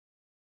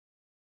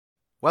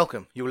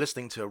Welcome. You're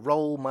listening to a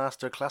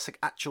Rollmaster Classic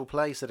actual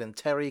play set in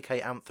Terry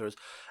K. Amthor's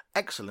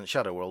excellent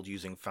Shadow World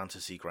using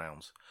Fantasy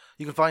Grounds.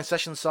 You can find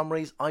session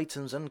summaries,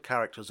 items, and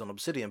characters on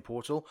Obsidian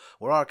Portal,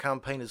 where our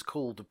campaign is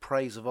called The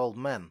Praise of Old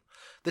Men.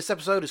 This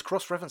episode is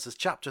cross-referenced as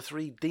Chapter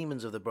 3,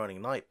 Demons of the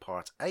Burning Night,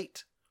 Part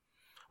 8.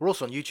 We're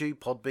also on YouTube,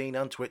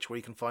 Podbean, and Twitch, where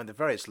you can find the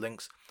various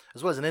links,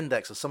 as well as an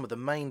index of some of the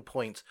main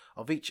points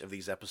of each of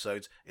these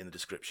episodes in the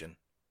description.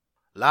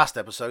 Last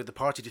episode, the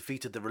party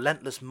defeated the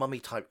relentless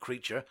mummy-type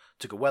creature,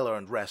 took a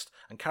well-earned rest,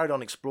 and carried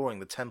on exploring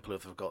the Temple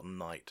of the Forgotten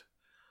Night.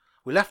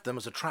 We left them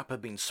as a trap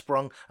had been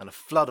sprung, and a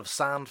flood of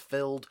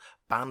sand-filled,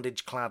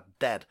 bandage-clad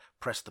dead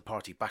pressed the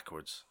party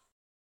backwards.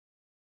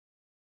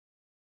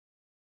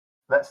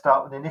 Let's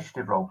start with the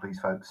initiative roll,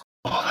 please, folks.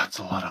 Oh, that's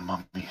a lot of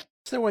mummies.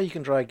 Is there a way you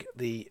can drag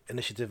the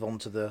initiative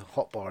onto the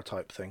hotbar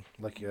type thing,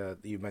 like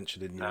you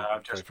mentioned in your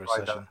very first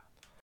session?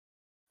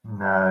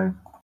 No.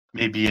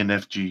 Maybe an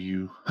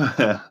FGU.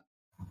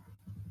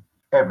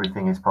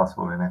 Everything is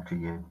possible in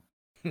FGU.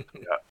 Yeah.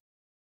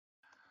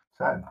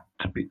 So,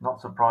 not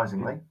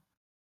surprisingly.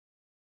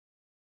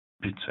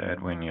 Bit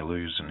sad when you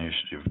lose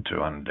initiative to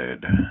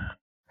undead.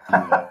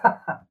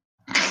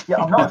 Yeah,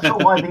 I'm not sure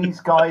why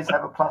these guys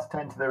have a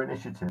 +10 to their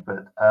initiative,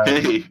 but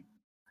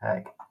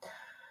heck.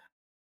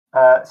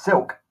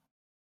 Silk.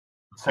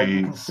 So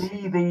you can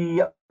see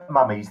the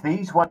mummies.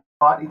 These ones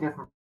are slightly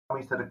different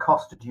mummies that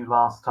accosted you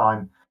last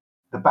time.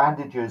 The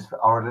bandages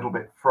are a little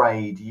bit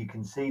frayed. You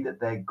can see that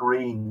they're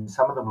green.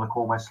 Some of them look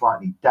almost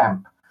slightly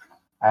damp.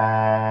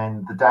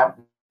 And the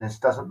dampness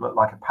doesn't look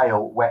like a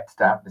pale, wet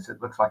dampness.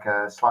 It looks like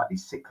a slightly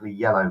sickly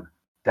yellow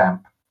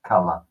damp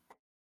colour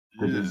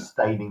that is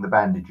staining the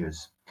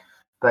bandages.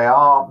 They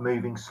are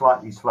moving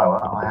slightly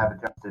slower. I have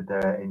adjusted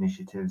their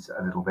initiatives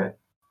a little bit.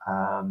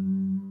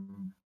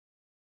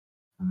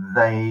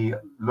 They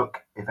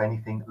look, if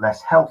anything,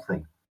 less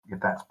healthy, if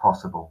that's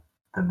possible,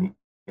 than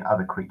the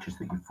other creatures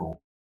that you fought.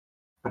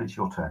 But it's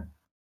your turn.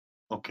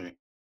 Okay.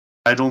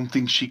 I don't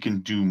think she can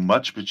do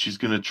much, but she's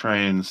going to try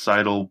and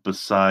sidle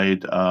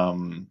beside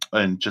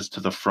and just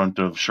to the front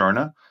of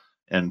Sharna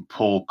and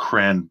pull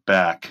Cran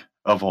back,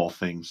 of all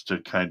things, to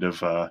kind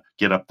of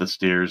get up the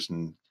stairs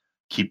and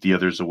keep the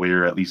others away,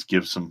 or at least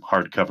give some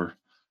hard cover.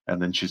 And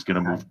then she's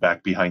going to move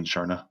back behind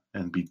Sharna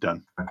and be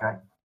done. Okay.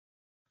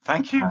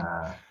 Thank you.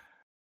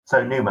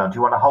 So, Numa, do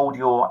you want to hold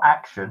your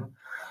action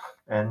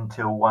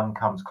until one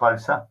comes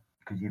closer?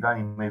 Because you've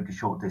only moved a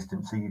short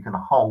distance, so you can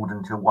hold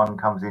until one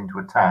comes in to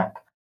attack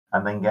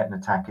and then get an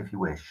attack if you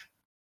wish.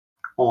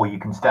 Or you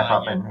can step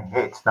up and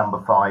hit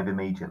number 5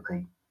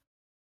 immediately.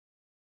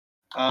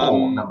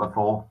 Or number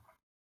 4.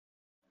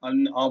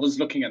 I was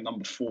looking at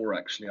number 4,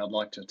 actually. I'd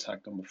like to attack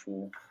number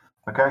 4.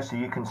 Okay, so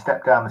you can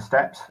step down the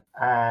steps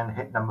and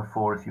hit number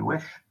 4 if you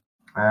wish.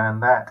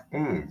 And that's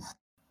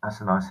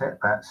a nice hit.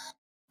 That's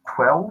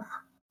 12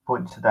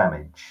 points of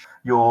damage.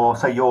 Your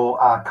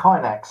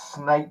Kynax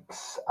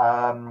snakes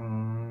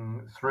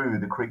through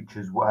the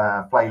creature's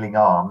flailing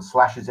arms,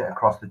 slashes it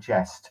across the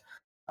chest,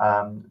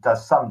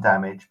 does some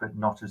damage, but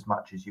not as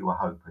much as you were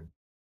hoping.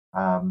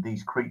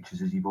 These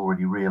creatures, as you've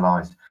already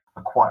realised,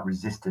 are quite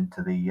resistant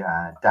to the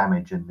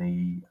damage and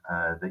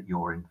that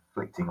you're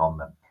inflicting on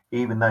them.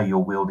 Even though you're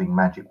wielding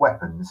magic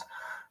weapons,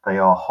 they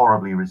are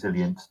horribly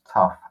resilient,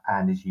 tough,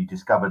 and as you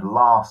discovered in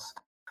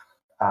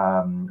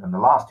the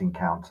last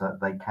encounter,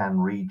 they can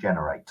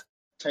regenerate.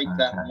 Take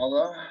that,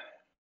 mother.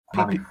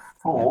 Mummy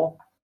 4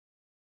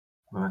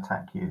 will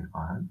attack you,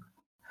 I hope.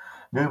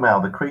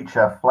 Numal, the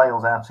creature,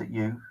 flails out at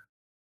you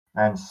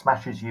and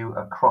smashes you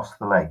across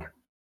the leg.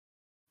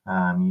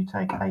 You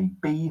take a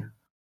B,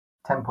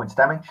 10 points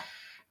damage,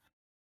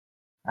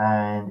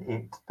 and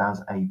it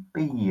does a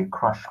B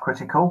crush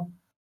critical.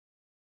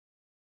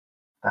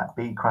 That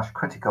B crush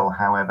critical,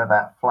 however,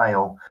 that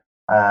flail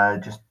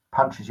just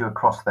punches you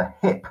across the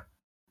hip.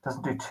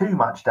 Doesn't do too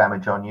much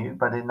damage on you,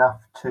 but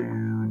enough to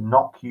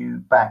knock you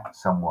back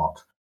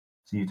somewhat.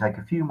 So you take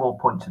a few more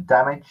points of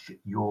damage.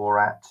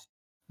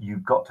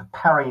 You've got to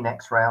parry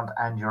next round,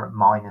 and you're at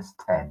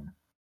 -10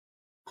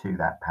 to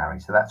that parry.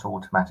 So that's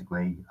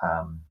automatically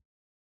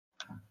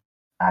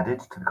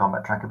added to the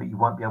combat tracker, but you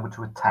won't be able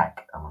to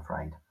attack, I'm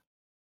afraid.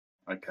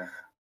 Okay.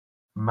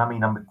 Mummy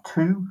number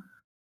 2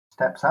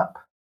 steps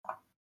up.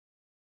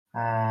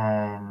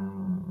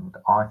 And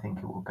I think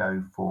it will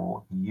go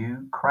for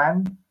you,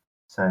 Cran.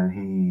 So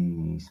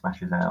he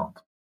smashes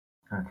out.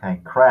 Okay,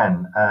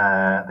 Cran,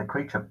 the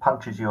creature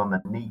punches you on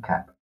the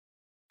kneecap.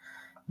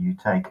 You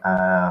take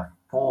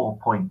 4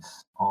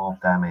 points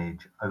of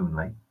damage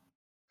only.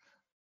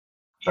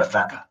 But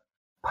that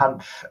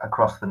punch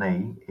across the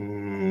knee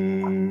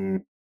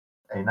is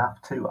enough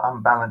to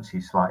unbalance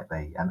you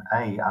slightly. An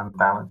A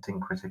unbalancing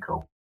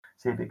critical.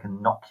 See if it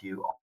can knock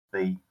you off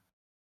the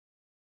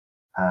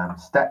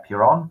step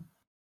you're on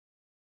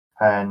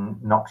and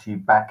knocks you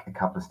back a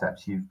couple of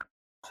steps. You've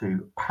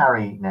to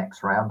parry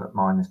next round at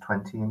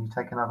 -20, and you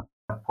take another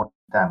point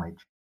of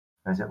damage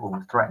as it all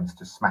threatens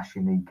to smash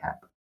your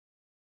kneecap.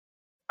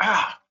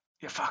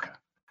 You fucker.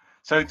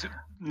 So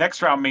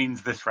next round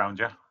means this round,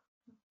 yeah?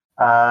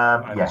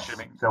 Yes.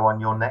 Assuming. So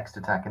on your next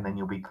attack, and then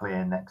you'll be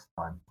clear next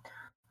time.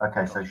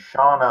 Okay, so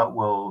Shana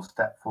will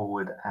step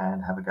forward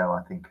and have a go,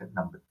 I think, at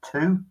number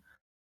 2.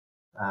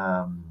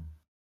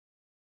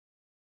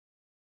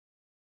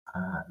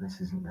 This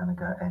isn't going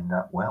to end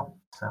up well,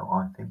 so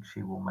I think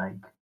she will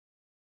make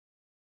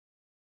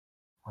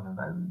one of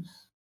those.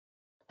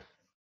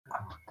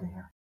 Oh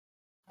dear.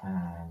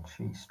 And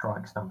she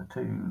strikes number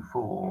 2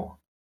 for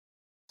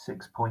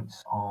 6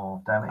 points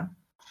of damage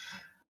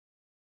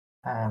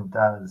and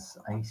does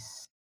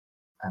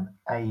an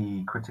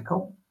A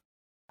critical.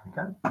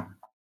 There we go.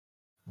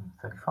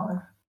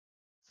 35.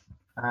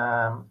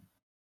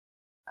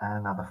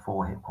 Another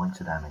 4 hit points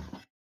of damage.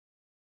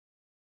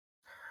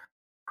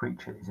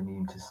 Creature is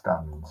immune to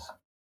stuns.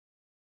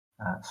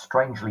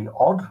 Strangely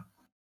Odd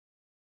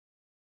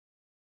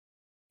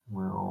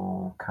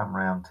will come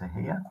round to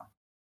here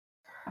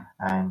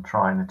and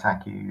try and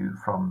attack you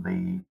from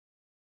the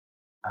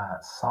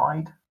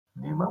side,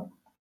 Numel.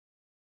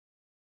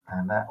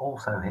 And that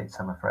also hits,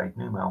 I'm afraid.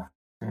 Numel,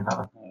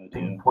 another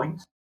 10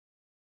 points.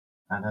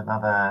 And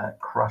another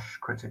crush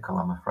critical,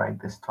 I'm afraid.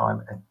 This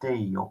time a D.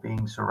 You're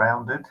being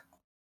surrounded.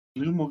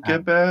 Numel,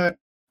 get back.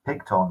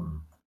 Picked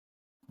on.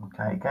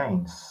 Okay,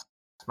 again,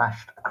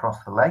 smashed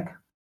across the leg.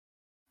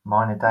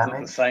 Minor damage. Is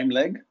it the same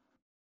leg?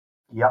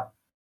 Yep,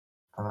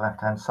 on the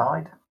left-hand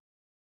side.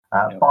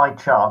 By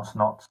chance,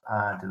 not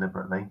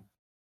deliberately.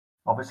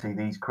 Obviously,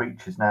 these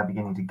creatures now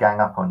beginning to gang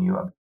up on you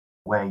and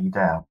wear you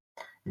down.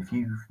 If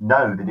you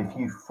know that if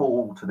you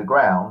fall to the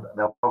ground,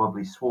 they'll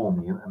probably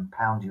swarm you and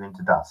pound you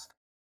into dust.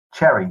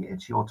 Cherry,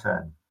 it's your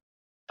turn.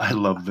 I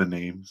love the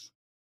names.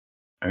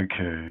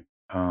 Okay.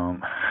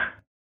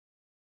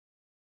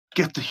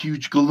 Get the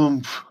huge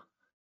Galoomph.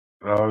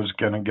 I was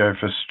going to go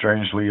for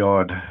Strangely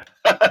Odd.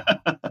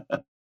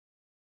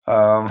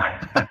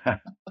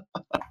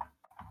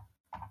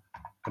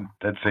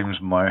 That seems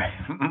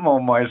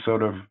more my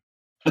sort of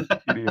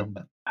idiom.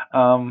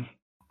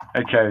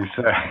 Okay,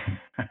 so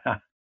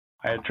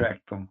I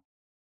attract them.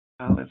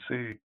 Let's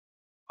see.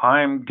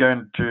 I'm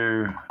going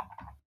to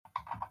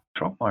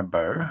drop my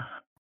bow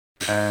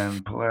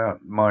and pull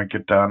out my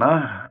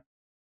katana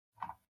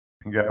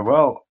and go,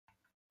 well,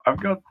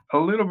 I've got a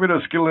little bit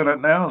of skill in it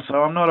now, so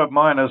I'm not at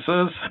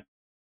minuses.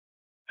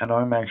 And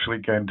I'm actually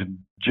going to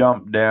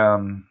jump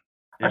down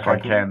if I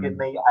can. You give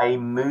me a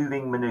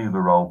moving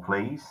maneuver roll,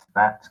 please?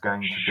 That's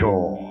going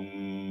to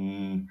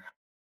be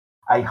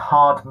a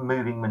hard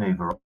moving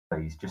maneuver roll,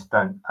 please. Just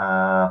don't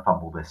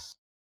fumble this.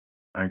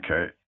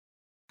 Okay.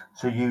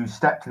 So you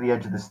step to the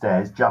edge of the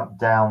stairs, jump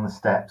down the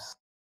steps.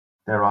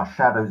 There are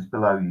shadows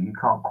below you. You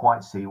can't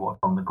quite see what's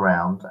on the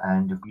ground,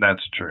 and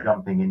that's true.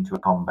 Jumping into a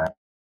combat.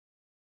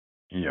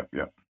 Yep.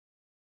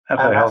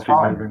 That's a healthy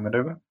moving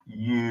maneuver.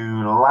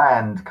 You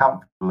land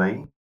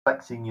comfortably,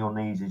 flexing your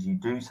knees as you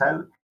do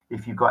so.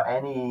 If you've got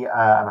any,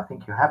 and I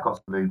think you have got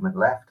some movement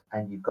left,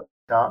 and you've got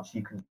a chance,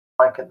 you can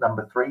strike at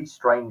number 3,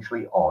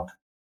 Strangely Odd.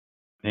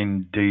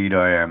 Indeed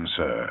I am,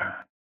 sir.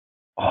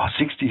 Oh,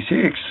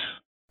 66.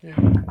 Yeah.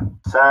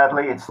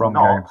 Sadly, it's Wrong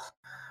not.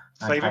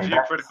 Save a few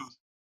criticals.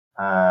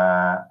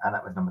 And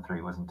that was number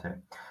 3, wasn't it?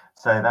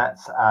 So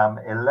that's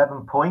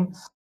 11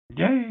 points.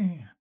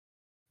 Yay.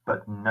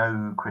 But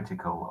no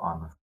critical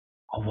on.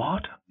 A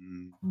what?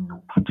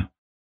 Nope. What?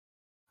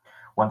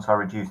 Once I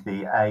reduce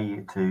the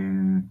A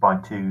by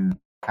 2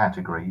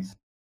 categories,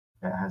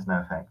 it has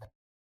no effect.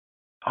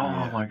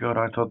 Oh my god,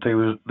 I thought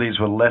these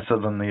were lesser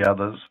than the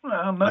others.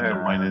 Oh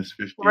no. Minus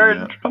 50. We're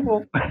in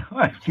trouble.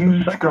 I have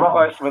Huge to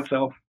sacrifice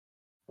myself.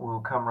 We'll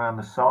come around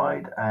the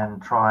side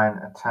and try and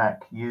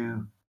attack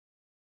you,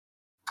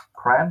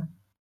 Cran.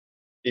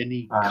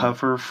 Any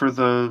cover for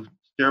the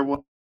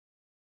stairwell?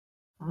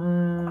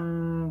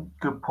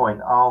 Good point.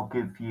 I'll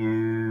give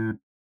you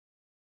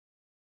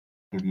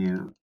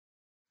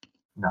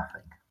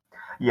nothing.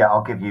 Yeah,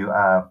 I'll give you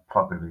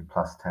probably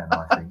plus 10,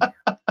 I think.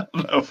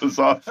 That was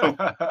awesome.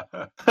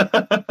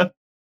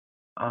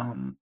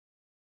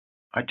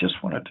 I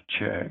just wanted to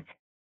check.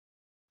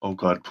 Oh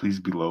god, please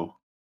be low.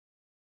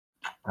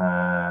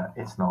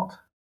 It's not.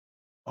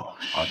 Oh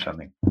shit.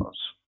 Something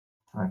close.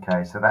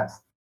 Okay, so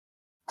that's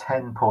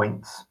 10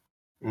 points,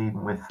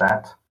 even with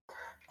that.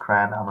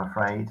 Cran, I'm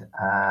afraid,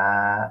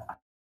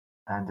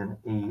 and an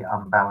E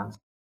unbalanced.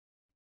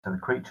 So the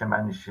creature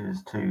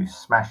manages to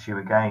smash you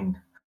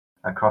again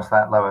across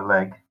that lower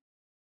leg,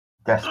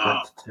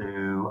 desperate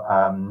to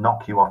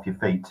knock you off your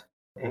feet.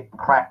 It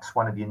cracks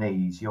one of your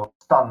knees. You're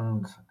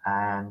stunned,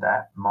 and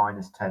at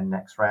minus 10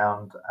 next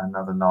round,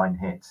 another 9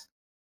 hits.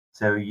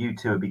 So you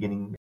two are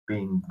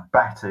being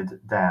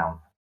battered down.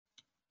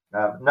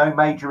 No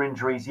major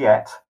injuries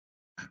yet,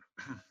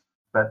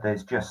 but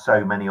there's just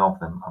so many of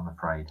them, I'm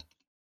afraid.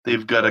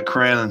 They've got a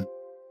Cran.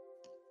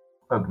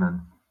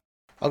 Ugnan.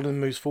 Ugnan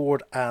moves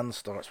forward and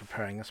starts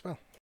preparing a spell.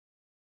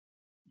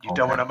 You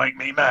don't want to make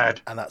me mad.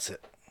 And that's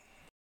it.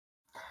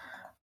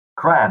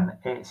 Cran,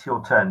 it's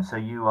your turn. So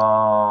you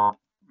are...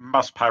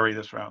 Must parry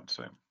this round,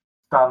 so...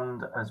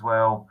 Stunned as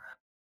well,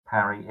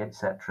 parry,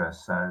 etc.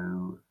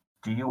 So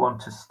do you want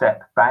to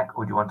step back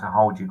or do you want to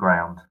hold your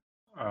ground?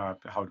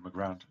 Hold my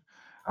ground.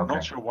 Okay. I'm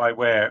not sure why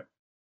we're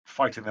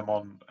fighting them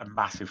on a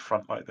massive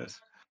front like this.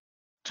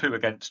 2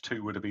 against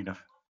 2 would have been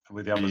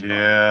with the others.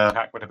 Yeah.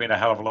 Attack would have been a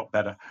hell of a lot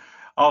better.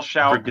 I'll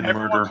shout. Friggin'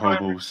 Everyone murder try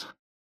and hobos.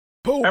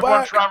 Pull Everyone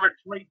back. try and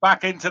retreat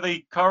back into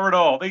the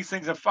corridor. These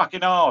things are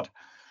fucking hard.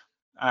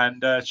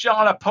 And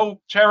Sharna,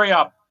 pull Cherry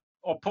up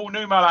or pull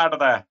Numal out of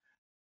there.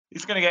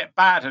 He's going to get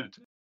battered.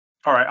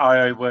 All right,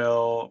 I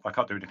will. I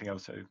can't do anything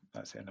else, so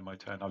that's the end of my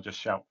turn. I'll just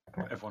shout.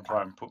 Okay. Everyone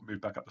try and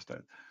move back up the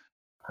stairs.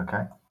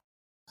 Okay.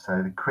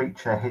 So the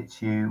creature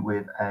hits you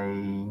with a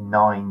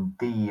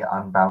 9D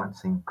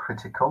unbalancing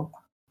critical,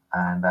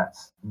 and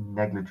that's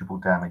negligible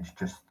damage,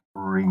 just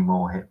 3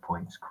 more hit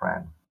points,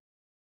 Cran.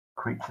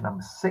 Creature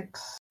number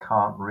 6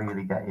 can't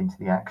really get into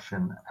the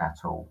action at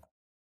all.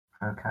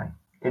 Okay.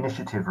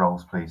 Initiative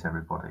rolls, please,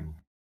 everybody.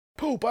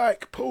 Pull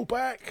back. Pull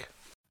back.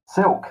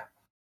 Silk.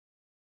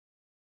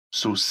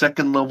 So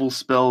 2nd level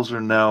spells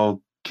are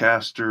now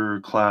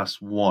caster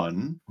class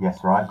 1. Yes,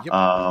 right.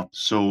 Yep.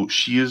 So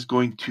she is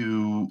going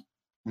to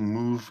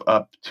move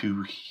up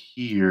to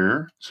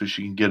here so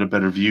she can get a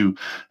better view,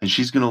 and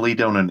she's going to lay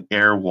down an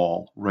air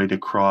wall right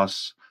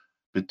across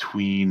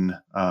between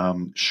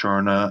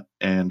Sharna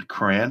and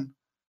Cran.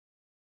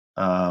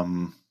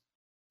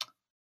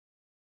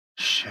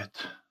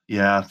 Shit.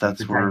 Yeah,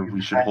 that's where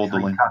we should hold the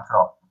line.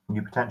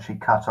 You potentially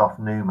cut off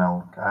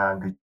Numal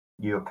because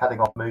you're cutting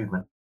off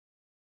movement.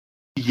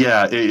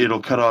 Yeah,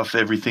 it'll cut off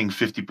everything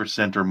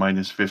 50% or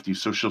minus 50.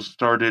 So she'll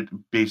start it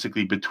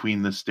basically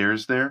between the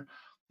stairs there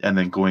and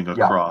then going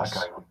across.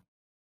 Yeah, okay.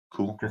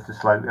 Cool. Just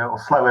to it'll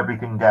slow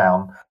everything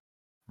down,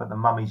 but the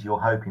mummies you're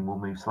hoping will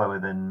move slower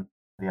than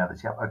the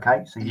others. Yep.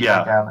 Okay. So you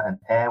lay down an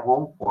air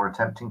wall or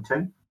attempting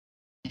to.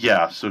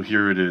 Yeah. So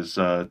here it is.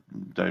 Die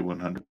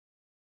 100.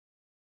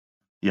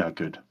 Yeah.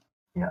 Good.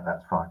 Yeah,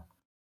 that's fine.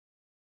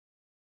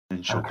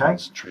 And she'll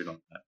concentrate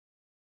on that.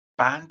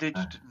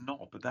 Bandaged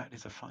Knob. That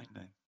is a fine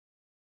name.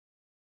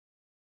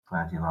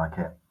 Glad you like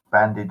it.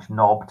 Bandaged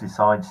Knob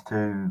decides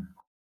to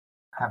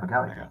have a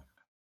go at you.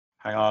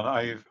 Hang on.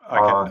 I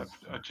can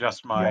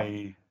adjust my.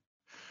 Yeah.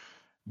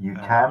 You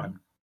can. I'm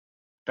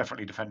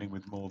definitely defending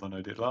with more than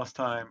I did last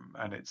time,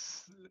 and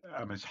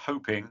I'm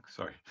hoping.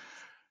 Sorry.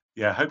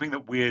 Yeah, hoping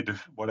that weird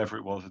whatever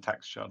it was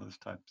attacks Sharna this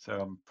time. So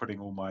I'm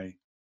putting all my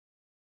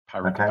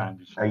parry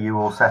bandage. Are you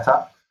all set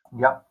up?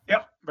 Yep.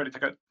 Yep. Ready to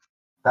go.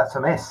 That's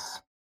a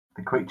miss.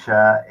 The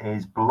creature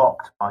is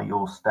blocked by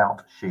your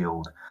stout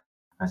shield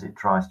as it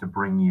tries to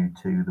bring you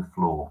to the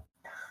floor.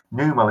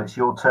 Numal, it's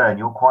your turn.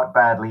 You're quite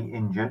badly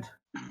injured.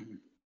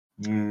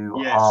 You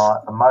are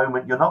at the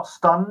moment, you're not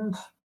stunned,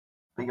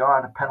 but you're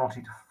at a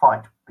penalty to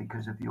fight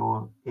because of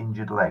your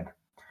injured leg.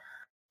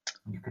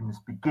 You can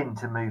just begin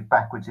to move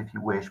backwards if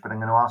you wish, but I'm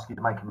going to ask you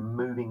to make a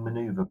moving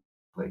maneuver,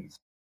 please.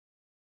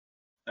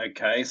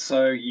 Okay,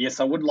 so yes,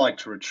 I would like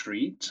to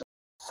retreat.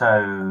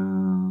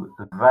 So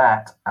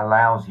that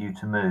allows you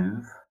to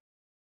move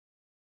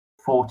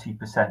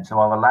 40%. So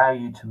I'll allow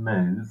you to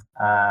move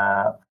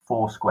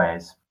 4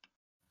 squares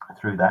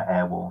through that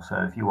air wall.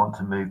 So if you want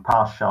to move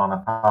past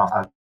Sharna,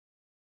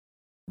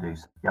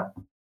 yep,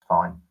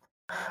 fine.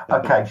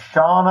 Okay,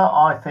 Sharna,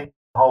 I think,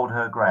 hold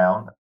her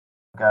ground,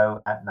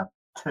 go at number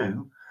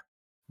 2,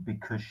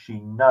 because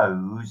she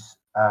knows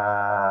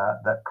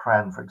that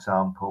Cran, for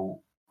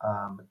example,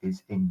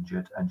 is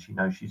injured, and she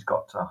knows she's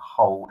got to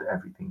hold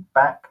everything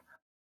back.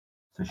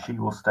 So she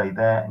will stay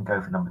there and go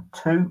for number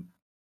 2.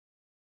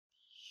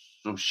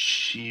 So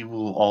she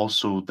will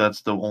also,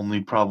 that's the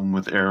only problem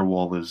with air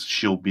wall, is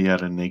she'll be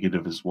at a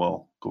negative as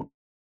well. Go.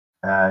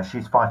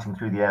 She's fighting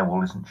through the air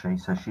wall, isn't she?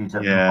 So she's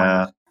at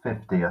minus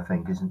 50, I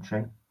think, isn't she?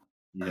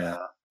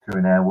 Yeah. Through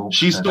an air wall.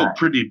 She's still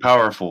pretty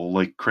powerful,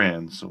 like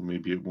Cran, so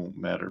maybe it won't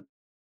matter.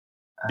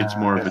 It's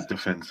more of a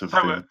defensive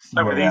thing.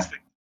 So are these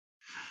things.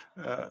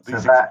 So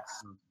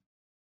that's,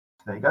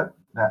 there you go.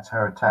 That's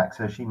her attack.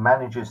 So she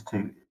manages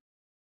to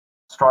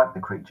strike the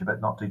creature, but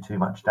not do too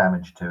much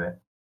damage to it.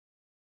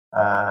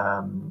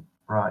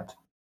 Right.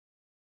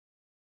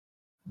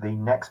 The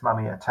next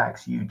mummy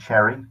attacks you,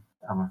 Cherry.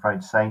 I'm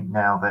afraid to say,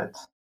 now that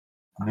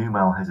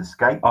Numal has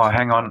escaped. Oh,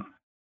 hang on.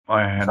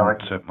 I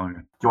hadn't set my.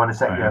 Do you want to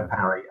set your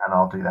parry, and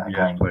I'll do that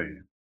again? Yes,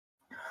 please.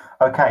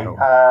 Okay. Cool.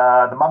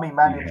 The mummy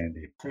managed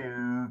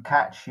to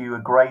catch you a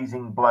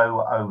grazing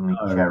blow only,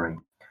 Cherry.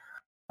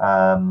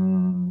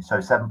 So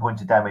 7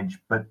 points of damage,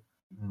 but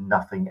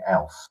nothing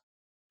else.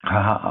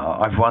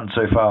 I've won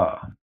so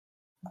far.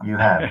 You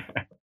have.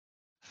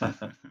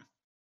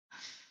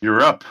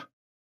 You're up.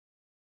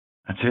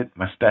 That's it.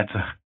 My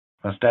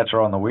stats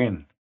are on the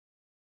win.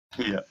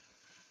 Yeah.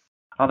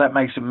 Oh, that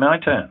makes it my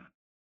turn.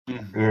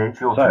 Yeah,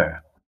 it's your turn.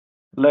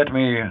 Let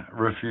me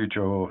refute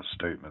your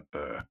statement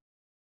there.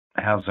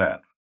 How's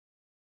that?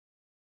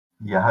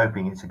 You're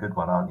hoping it's a good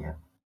one, aren't you?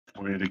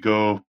 Way to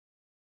go.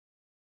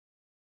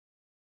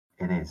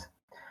 It is.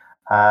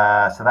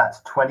 So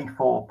that's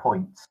 24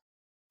 points.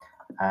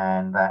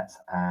 And that's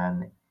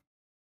an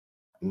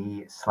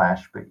E/B.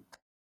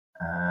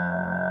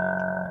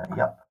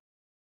 Yep.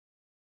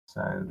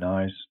 So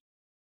nice.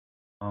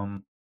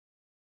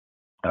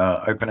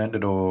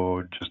 Open-ended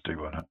or just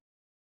D100?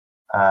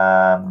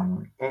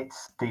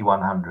 It's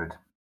D100.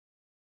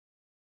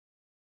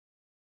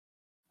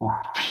 Oof.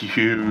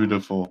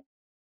 Beautiful.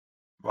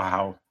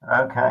 Wow.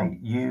 Okay,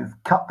 you've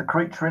cut the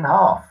creature in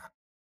half.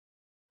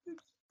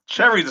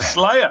 Cherry the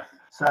Slayer.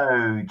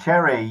 So,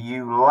 Cherry,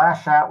 you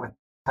lash out with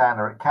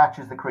Tanner. It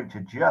catches the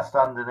creature just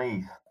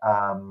underneath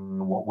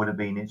what would have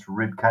been its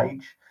rib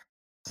cage,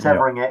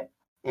 severing it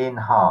in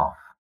half.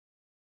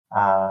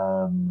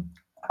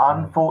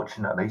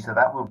 Unfortunately, so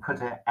that will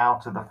put it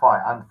out of the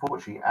fight.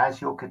 Unfortunately, as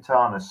your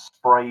katana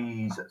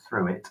sprays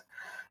through it,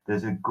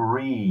 there's a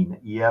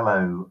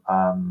green-yellow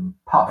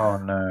puff Oh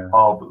no.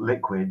 of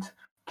liquid.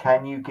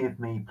 Can you give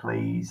me,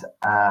 please,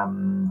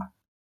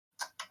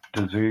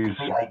 Disease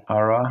yeah,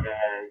 aura.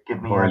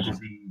 give me Or a is it-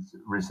 disease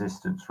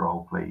resistance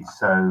roll, please.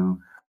 So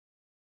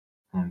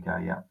there we go.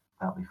 Yeah,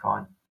 that'll be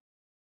fine.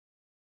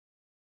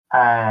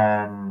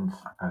 And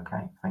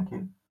okay, thank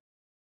you.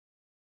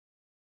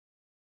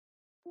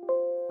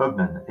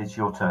 Ugnan, it's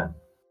your turn.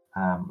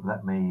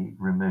 Let me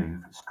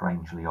remove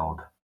Strangely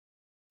Odd,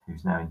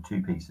 who's now in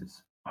two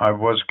pieces. I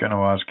was going to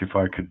ask if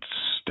I could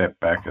step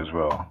back as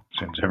well,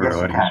 since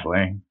everybody's can.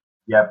 fleeing.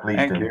 Yeah, please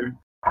Thank do. you.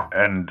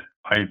 And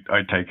I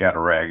take out a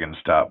rag and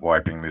start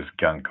wiping this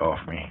gunk off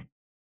me,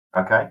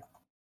 Okay.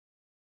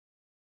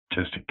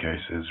 just in case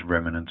there's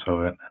remnants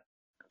of it.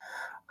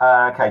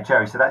 Okay,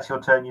 Jerry, so that's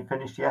your turn. You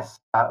finished, yes?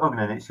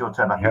 Ugnan, it's your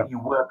turn. I Yep. think you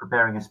were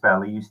preparing a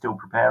spell. Are you still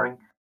preparing?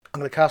 I'm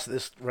going to cast it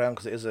this round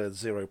because it is a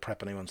 0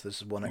 prep anyway, so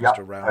this is one Yep,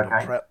 extra round okay.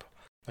 of prep.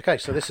 Okay,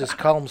 so this is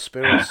Calm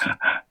Spirits.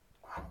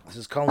 This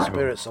is Calm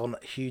Spirits on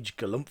Huge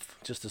Galumph,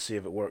 just to see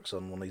if it works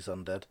on one of these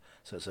undead.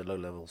 So it's a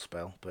low-level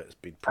spell, but it's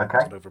been prepped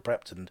Okay. and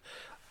over-prepped, and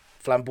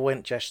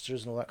flamboyant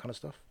gestures and all that kind of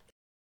stuff.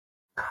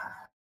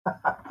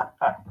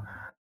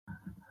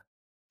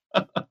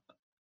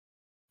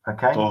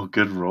 Okay. Oh,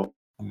 good roll.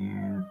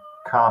 You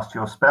cast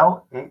your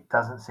spell. It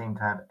doesn't seem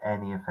to have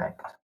any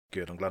effect.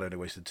 Good, I'm glad I only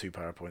wasted 2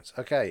 power points.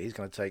 Okay, he's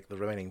going to take the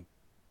remaining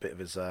bit of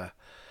his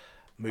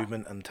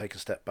movement and take a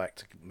step back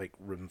to make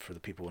room for the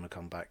people who want to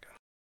come back.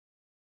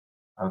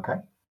 Okay.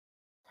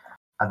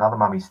 Another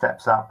mummy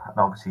steps up and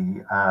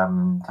obviously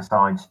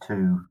decides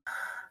to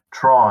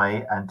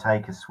try and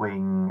take a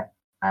swing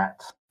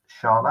at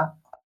Sharla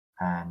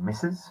and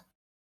misses.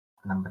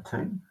 Number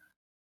 2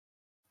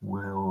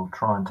 will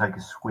try and take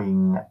a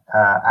swing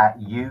at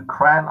you,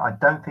 Cran. I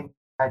don't think you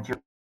had your...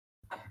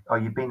 Oh,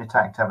 you've been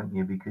attacked, haven't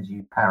you? Because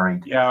you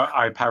parried. Yeah,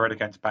 I parried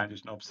against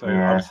Bandage Knob, so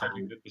I was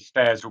hoping that the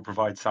stairs will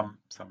provide some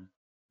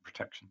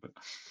protection, but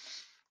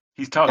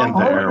he's targeting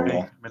And the my air right knee,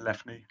 wall. my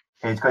left knee.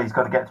 He's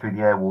got to get through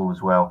the air wall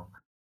as well.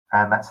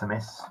 And that's a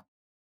miss.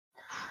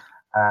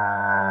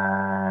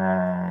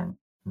 And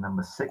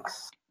number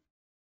 6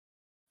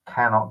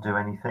 cannot do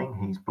anything.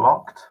 He's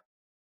blocked.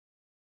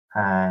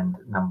 And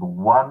number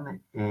 1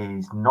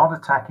 is not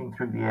attacking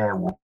through the air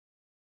wall,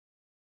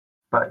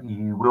 but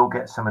you will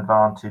get some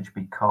advantage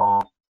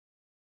because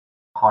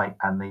height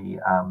and the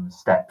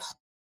steps.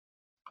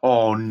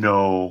 Oh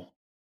no.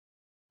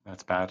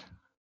 That's bad.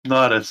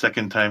 Not a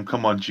second time.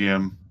 Come on,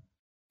 GM.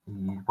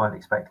 You weren't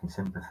expecting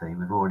sympathy.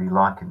 We've already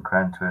likened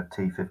Cran to a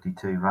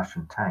T-52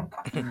 Russian tank.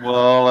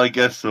 Well, I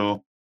guess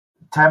so.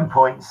 10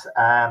 points,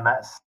 and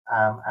that's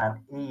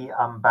an E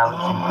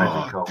unbalancing Oh,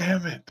 critical.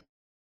 damn it.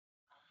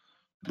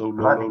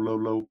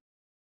 Low.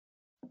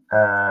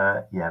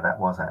 Yeah, that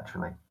was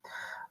actually.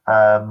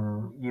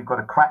 You've got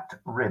a cracked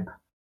rib,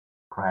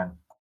 Cran.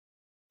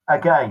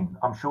 Again,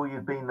 I'm sure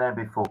you've been there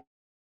before.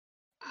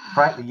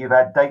 Frankly, you've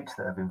had dates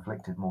that have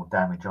inflicted more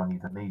damage on you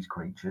than these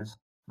creatures.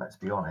 Let's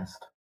be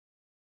honest.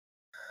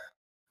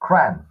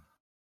 Cran.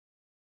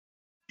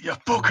 Yeah, You're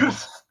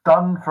focus.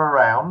 stunned for a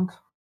round,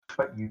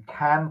 but you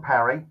can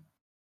parry.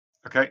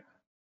 Okay.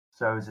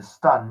 So as a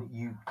stun,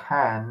 you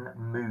can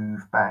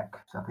move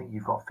back. So I think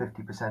you've got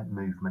 50%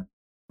 movement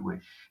if you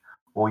wish.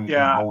 Or you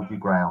can hold your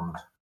ground.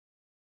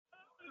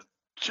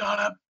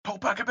 Shana, pull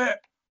back a bit.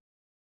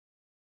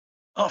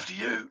 After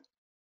you.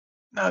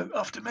 No,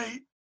 after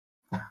me.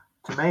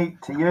 To me,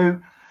 to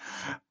you.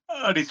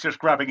 And he's just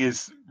grabbing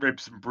his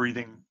ribs and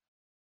breathing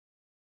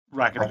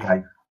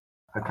raggedly.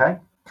 Okay.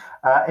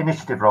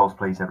 Initiative rolls,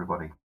 please,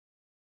 everybody.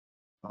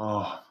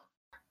 Oh,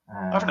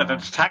 I haven't had an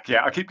attack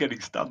yet. I keep getting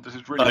stunned. This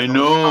is really I annoying.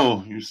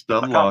 know. You're I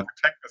stun can't locked.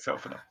 protect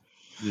myself enough.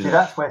 See,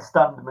 that's where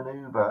stunned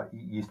maneuver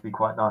used to be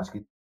quite nice.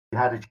 Because you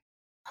had to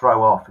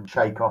throw off and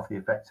shake off the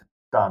effects of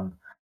stun,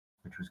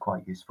 which was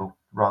quite useful,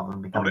 rather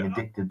than becoming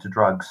addicted to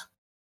drugs.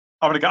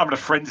 I'm gonna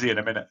frenzy in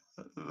a minute.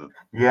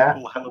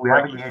 Yeah, we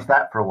haven't used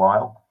that for a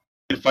while.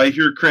 If I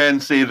hear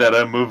Cran say that,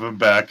 I'm moving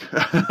back.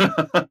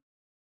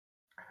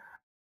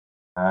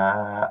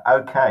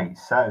 Okay,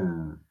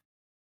 so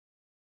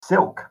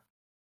Silk.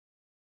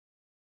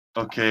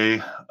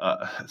 Okay,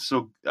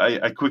 so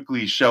I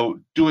quickly shout,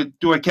 do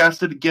I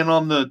cast it again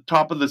on the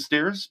top of the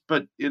stairs?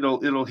 But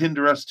it'll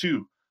hinder us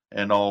too,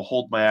 and I'll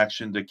hold my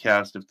action to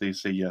cast if they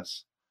say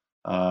yes.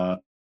 Can't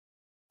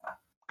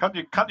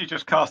you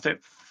just cast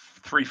it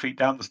 3 feet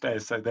down the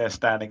stairs so they're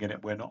standing in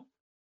it, we're not?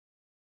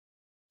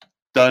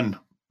 Done.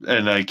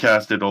 And I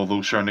cast it, although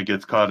Sharna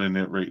gets caught in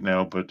it right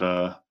now, but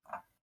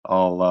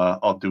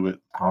I'll do it.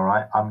 All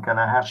right, I'm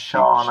gonna have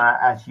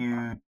Sharna as you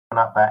run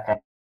up that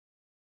end.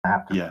 I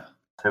have to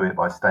to it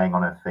by staying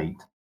on her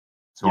feet.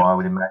 So Yeah. I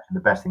would imagine the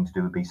best thing to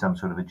do would be some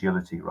sort of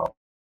agility roll.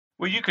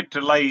 Well, you could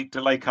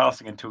delay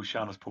casting until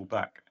Shana's pulled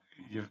back.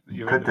 You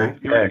could do.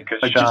 Yeah, because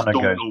I just Shana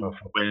don't goes know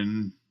before.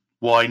 when.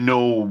 Well, I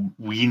know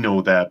we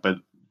know that, but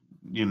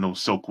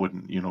Silk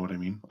wouldn't. You know what I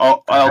mean?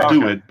 I'll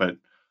do Okay. it, but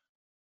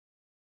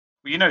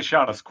Well,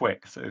 Shana's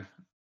quick, so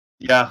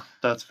yeah,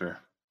 that's fair.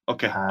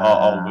 Okay,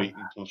 I'll wait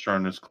until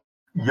Sharna's.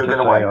 You're Just going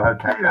to say, wait. I'll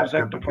Okay, give that's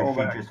Zach good to because fall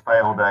she back. just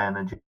failed an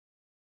agility.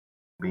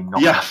 Being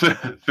knocked Yeah,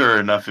 out. fair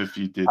enough. If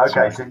you did.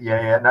 Okay, sorry. so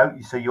no,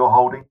 so you're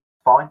holding.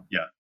 Fine.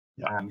 Yeah.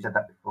 You said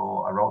that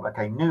before I rolled.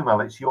 Okay,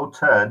 Numal, it's your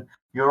turn.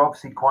 You're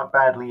obviously quite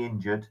badly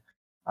injured.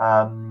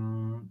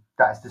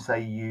 That's to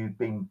say, you've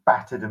been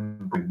battered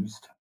and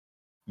bruised.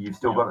 You've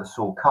still got a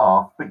sore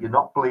calf, but you're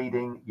not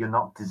bleeding. You're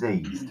not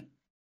diseased.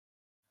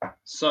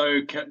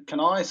 So can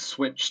I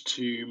switch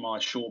to my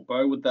short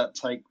bow? Would that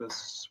take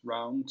this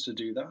round to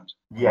do that?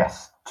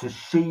 Yes, to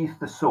sheathe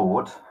the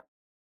sword,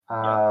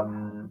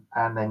 and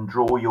then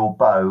draw your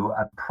bow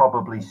and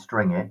probably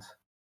string it.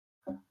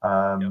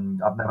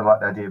 I've never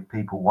liked the idea of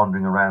people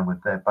wandering around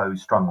with their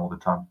bows strung all the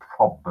time.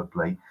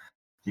 Probably.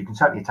 You can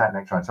certainly attack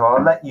next round. So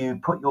I'll let you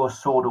put your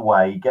sword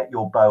away, get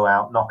your bow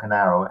out, knock an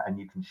arrow, and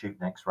you can shoot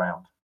next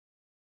round.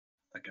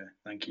 Okay,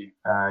 thank you.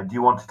 Do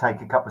you want to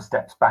take a couple of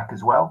steps back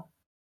as well?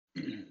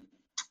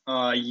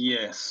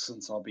 Yes,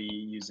 since I'll be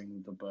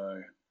using the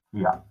bow.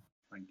 Yeah.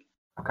 Thank you.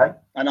 Okay.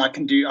 And I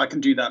can do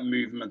that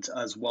movement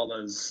as well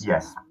as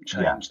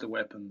change the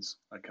weapons.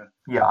 Okay.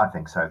 Yeah, I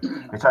think so.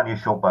 It's only a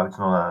short bow. It's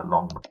not a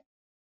long bow.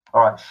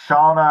 All right.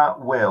 Shana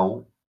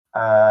will.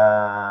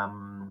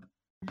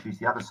 She's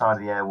the other side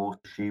of the air wall.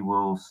 She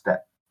will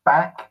step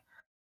back.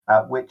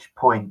 At which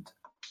point,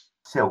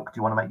 Silk, do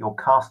you want to make your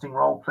casting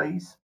roll,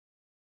 please?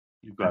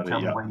 You got Tell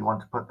it. me Yeah. where you want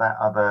to put that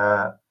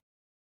other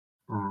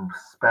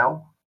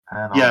spell.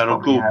 And Yeah, I'll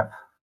probably have.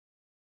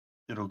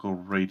 It'll go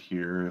right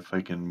here if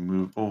I can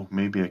move. Oh,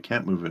 maybe I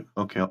can't move it.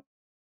 Okay.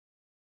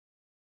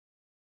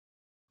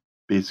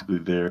 Basically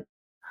there.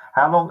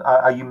 How long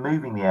are you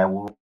moving the air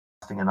wall?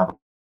 Casting another.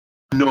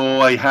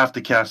 No, I have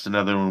to cast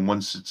another one.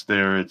 Once it's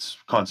there, it's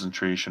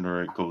concentration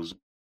or it goes.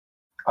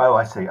 Oh,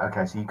 I see.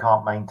 Okay, so you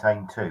can't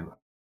maintain two.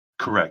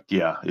 Correct.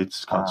 Yeah,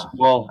 it's constant.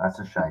 Well, that's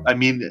a shame. I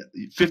mean,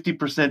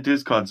 50%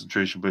 is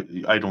concentration, but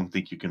I don't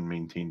think you can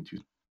maintain two.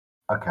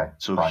 Okay.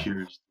 So fine.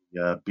 here's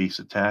the base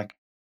attack.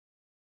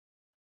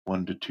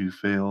 1 to 2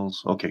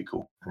 fails. Okay,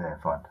 cool. Yeah,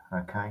 fine.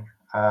 Okay.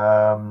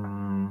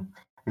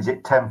 Is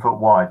it 10 foot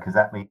wide? Because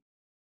that means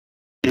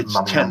it's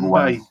 10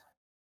 by.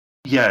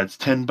 Yeah, it's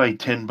 10 by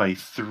 10 by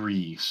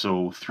 3.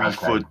 So 3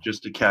 foot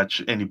just to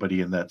catch anybody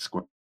in that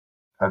square.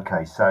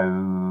 Okay,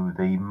 so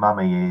the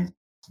mummy is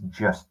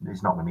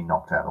it's not going to be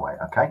knocked out of the way.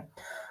 Okay.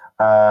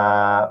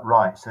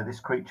 Right. So this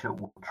creature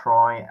will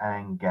try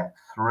and get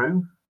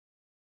through.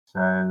 So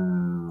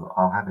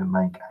I'll have him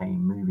make a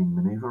moving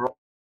maneuver roll.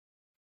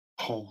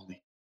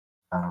 Holy.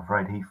 I'm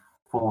afraid he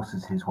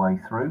forces his way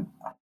through.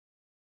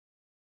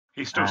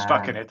 He's still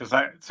stuck in it. Does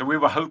that? So we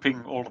were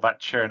hoping all of that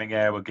churning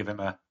air would give him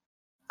a.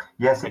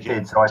 Yes, it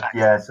did. So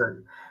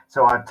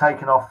so I've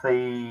taken off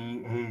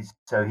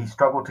so he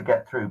struggled to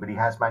get through, but he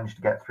has managed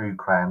to get through,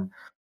 Cran.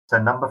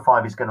 So number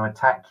 5 is going to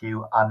attack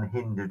you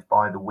unhindered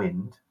by the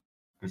wind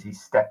because he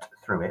stepped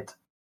through it.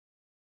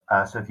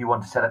 So if you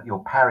want to set up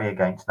your parry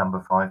against number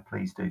 5,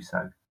 please do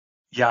so.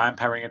 Yeah, I'm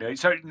parrying it.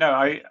 So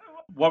no,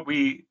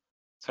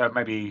 so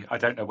maybe I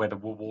don't know where the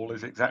wall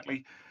is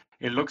exactly.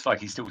 It looks like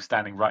he's still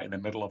standing right in the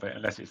middle of it,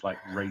 unless it's like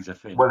razor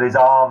thin. Well, his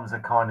arms are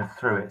kind of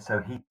through it, so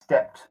he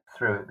stepped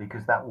through it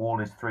because that wall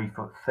is 3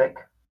 foot thick.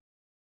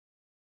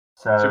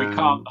 So we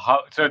can't.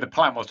 So the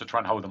plan was to try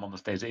and hold them on the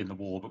stairs in the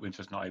wall, but we're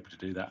just not able to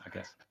do that, I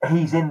guess.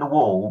 He's in the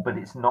wall, but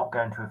it's not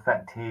going to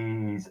affect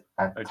his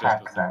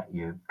attacks at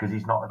you because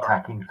he's not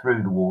attacking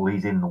through the wall.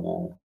 He's in the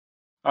wall.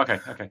 Okay.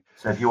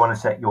 So if you want to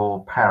set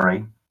your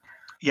parry.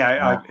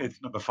 Yeah,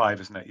 it's number 5,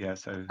 isn't it? Yeah.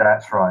 So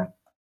that's right.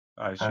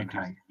 I should do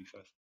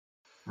first.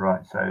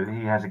 Right. So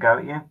he has a go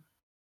at you.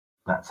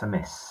 That's a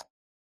miss.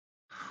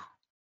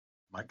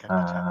 Might get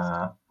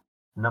a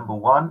number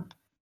 1.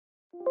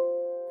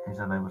 He's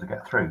unable to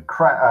get through.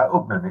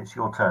 Ugnan, it's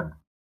your turn.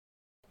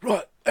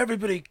 Right,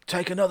 everybody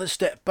take another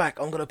step back.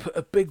 I'm going to put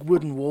a big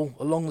wooden wall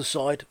along the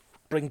side,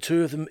 bring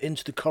 2 of them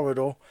into the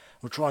corridor.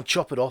 We'll try and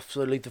chop it off so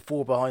they leave the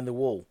 4 behind the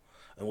wall,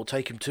 and we'll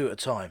take them 2 at a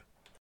time.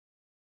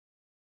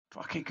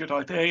 Fucking good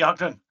idea,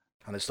 Ugnan.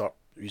 And then start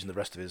using the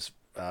rest of his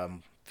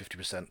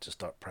 50% to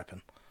start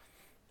prepping.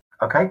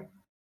 Okay.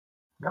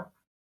 Yep.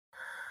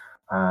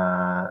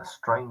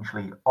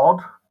 Strangely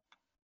odd.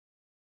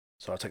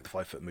 So I'll take the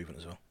 5 foot movement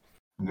as well.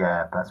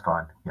 Yeah, that's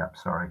fine. Yep,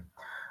 sorry.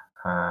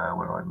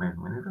 Where do I move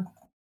maneuver?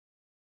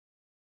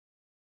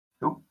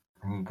 Oh,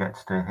 he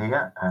gets to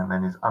here and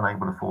then is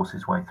unable to force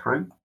his way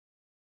through.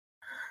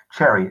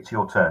 Cherry, it's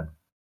your turn.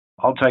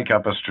 I'll take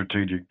up a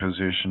strategic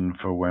position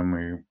for when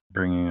we're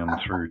bringing them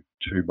through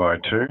 2 by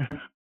 2.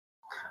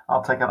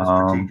 I'll take up a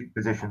strategic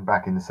position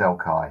back in the cell,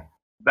 Kai.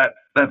 That's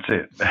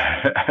it.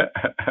 Back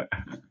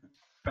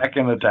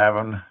in the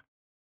tavern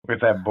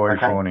with that boy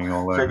fawning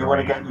all over. So you want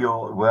to get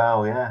your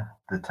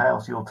The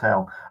tale's your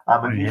tale.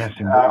 Yes,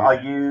 indeed.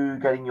 Are you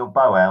getting your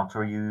bow out,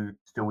 or are you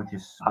still with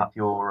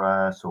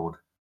your sword?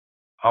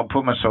 I'll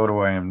put my sword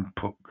away and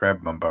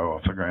grab my bow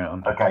off the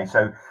ground. Okay,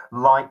 so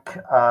like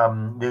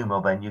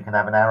Numal, then you can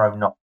have an arrow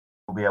knock.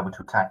 You'll be able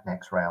to attack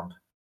next round.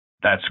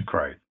 That's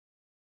great.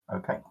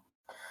 Okay,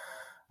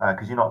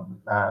 because you're not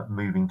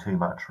moving too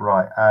much,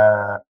 right?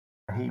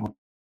 He will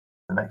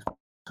the next one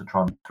to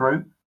try and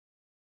through.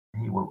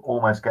 He will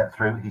almost get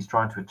through. He's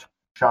trying to attack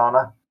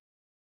Shana,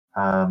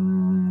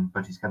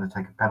 but he's going to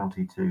take a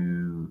penalty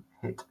to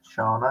hit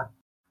Shana,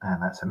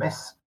 and that's a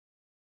miss.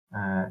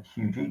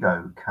 Huge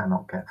Ego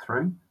cannot get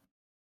through.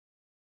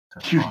 So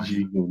Huge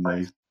Ego,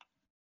 nice.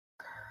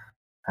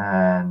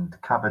 And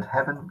Covered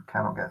Heaven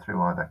cannot get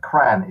through either.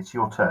 Cran, it's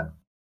your turn.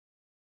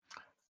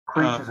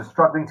 Creatures are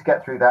struggling to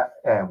get through that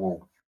air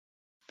wall.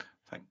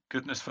 Thank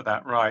goodness for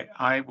that. Right,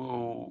 I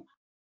will.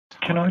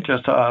 Can I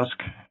just ask,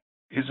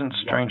 isn't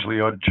Strangely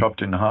Odd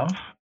chopped in half?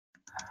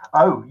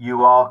 Oh,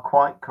 you are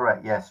quite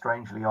correct. Yes,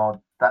 Strangely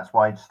Odd. That's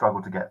why he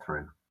struggled to get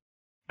through.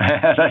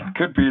 That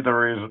could be the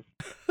reason.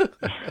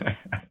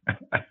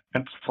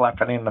 It's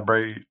flapping in the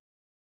breeze.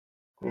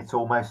 It's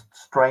almost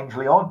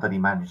strangely odd that he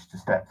managed to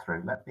step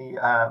through. Let me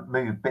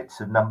move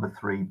bits of number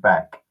 3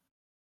 back.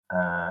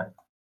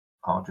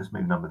 I'll just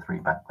move number 3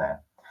 back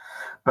there.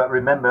 But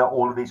remember,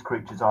 all of these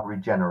creatures are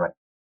regenerated.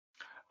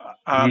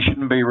 You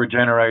shouldn't be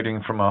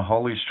regenerating from a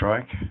holy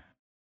strike.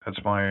 That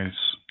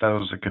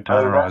was a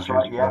katana Oh, that's I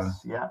right.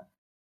 used. Yes,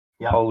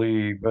 yeah.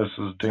 Holy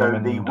versus So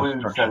demon the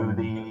wound.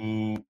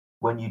 destruction.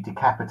 When you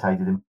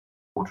decapitated him,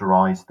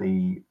 authorize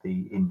the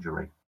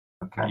injury.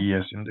 Okay.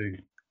 Yes,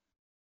 indeed.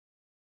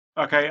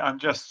 Okay, I'm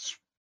just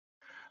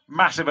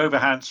massive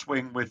overhand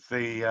swing with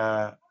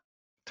the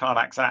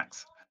Tarlax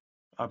axe.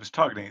 I was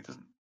targeting it,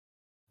 doesn't?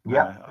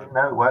 Yeah,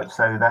 no, it worked.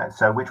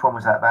 So which one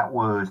was that? That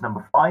was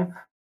number 5.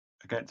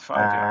 Against 5,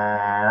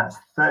 yeah. That's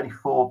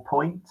 34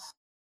 points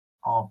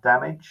of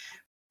damage,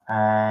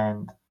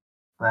 and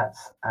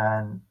that's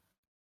an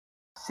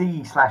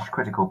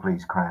C/critical,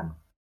 please, Cran.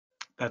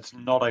 That's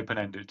not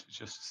open-ended. It's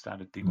just a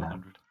standard D100.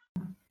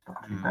 No,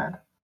 not too bad.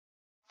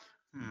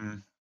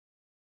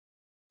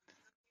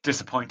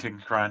 Disappointing,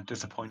 Cran.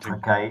 Disappointing.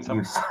 Okay,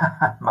 you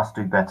must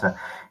do better.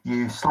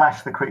 You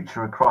slash the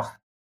creature across.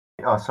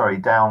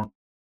 Down,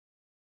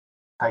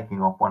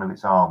 taking off one of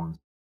its arms.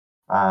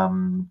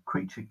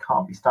 Creature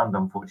can't be stunned,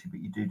 unfortunately,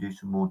 but you do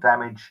some more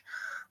damage.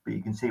 But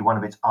you can see one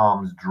of its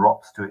arms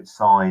drops to its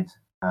side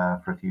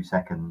for a few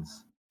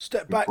seconds.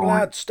 Step back,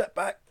 lad. Step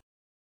back.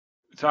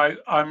 So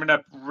I'm going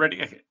to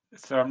ready.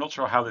 So I'm not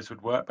sure how this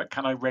would work, but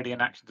can I ready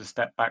an action to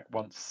step back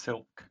once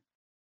Silk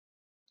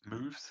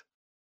moves?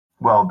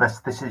 Well,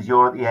 this is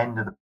you're at the end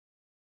of the.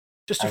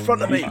 Just in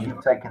front of me.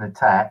 You've taken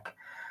attack.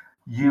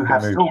 You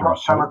have still got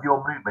some of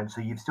your movement,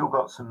 so you've still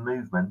got some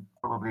movement,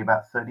 probably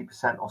about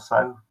 30% or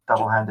so.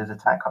 Double-handed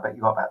attack. I bet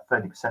you got about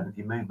 30% of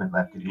your movement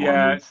left. If you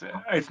want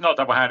to it's not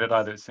double-handed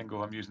either. It's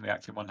single. I'm using the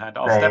axe in one hand.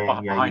 I'll step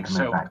behind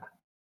Silk.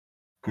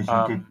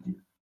 Because you did,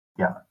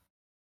 yeah.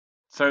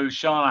 So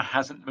Shana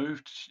hasn't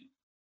moved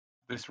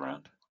this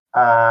round.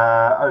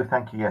 Oh,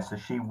 thank you. Yes, so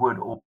she would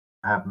all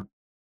have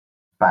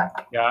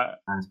back. Yeah.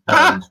 As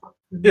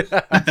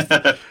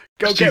instructions.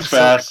 Go She's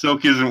fast.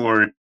 Silk isn't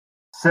worried.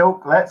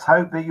 Silk, let's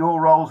hope that your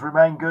rolls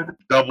remain good.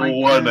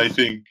 Double 1, I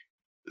think.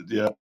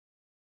 Yeah.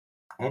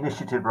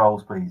 Initiative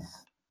rolls, please.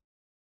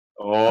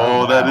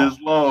 Oh, that is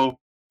low.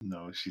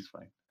 No, she's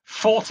fine.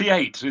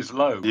 48 is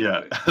low.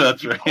 Yeah,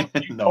 that's right.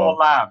 Poor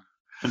lamb.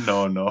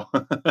 No.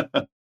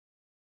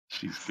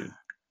 She's good.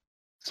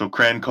 So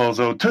Cran calls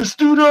out,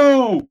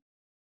 Testudo!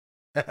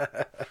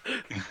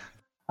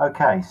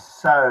 Okay,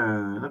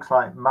 so looks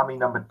like mummy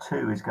number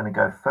 2 is going to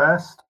go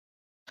first.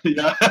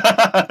 Yeah,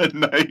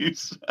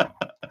 nice.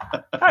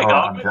 Hang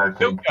on. I'm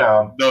joking.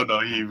 No,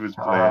 he was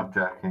playing. I'm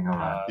joking. All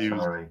right,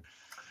 sorry.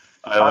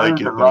 I like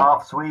it. The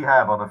laughs we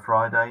have on a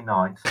Friday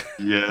night.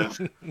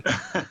 Yes.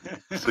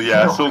 So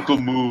yeah, Silk will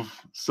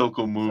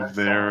move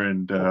there,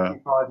 and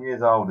 55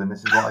 years old, and this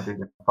is what I do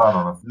for fun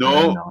on a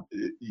Friday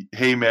night.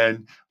 Hey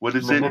man, what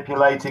is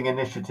manipulating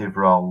initiative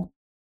roll?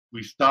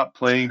 We stopped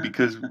playing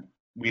because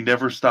we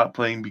never stopped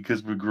playing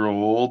because we grow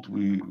old.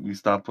 We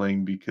stopped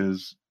playing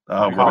because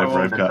whatever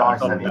I've got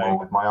dice anymore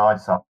with my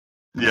eyesight.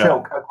 Yeah.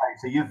 Silk, okay,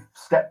 so you've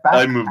stepped back.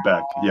 I moved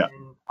back. Yeah.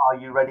 Are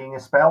you readying a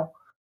spell?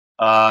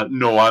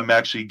 No, I'm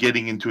actually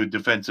getting into a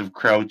defensive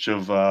crouch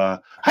of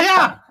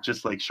hiya,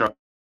 just like Shark.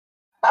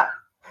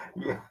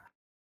 Yeah.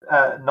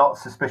 Not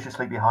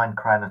suspiciously behind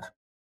Cran.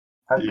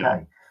 Okay.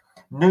 Yeah.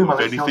 Numal,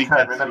 if it's your anything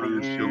turn. gets Remember,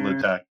 through, she'll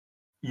attack.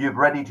 You've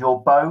readied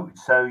your bow,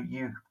 so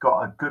you've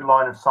got a good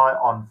line of sight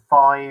on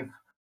 5.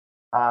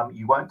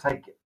 You won't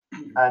take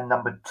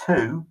number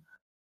 2,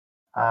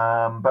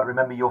 but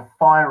remember you're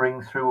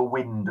firing through a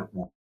wind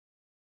wall,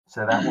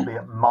 so that will be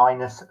at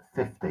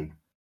 -50.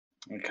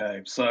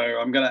 Okay, so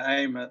I'm going to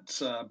aim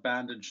at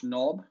Bandage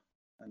Knob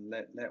and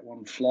let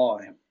one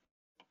fly.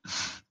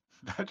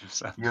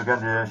 You're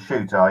going to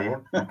shoot, are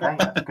you? Okay,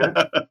 that's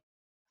good.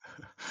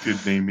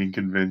 Good naming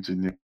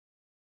convention, yeah.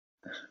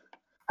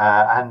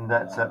 And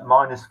that's at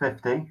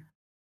 -50.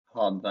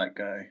 How did that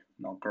go?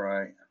 Not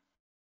great.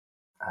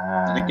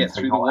 And Did it get so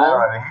through your the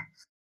wall?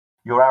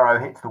 Your arrow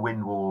hits the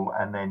wind wall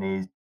and then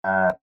is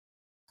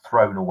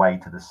thrown away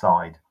to the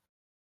side,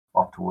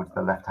 off towards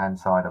the left-hand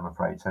side, I'm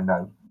afraid. So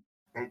no,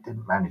 it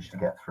didn't manage to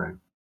get through.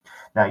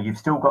 Now you've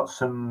still got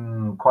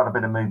quite a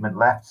bit of movement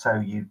left, so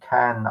you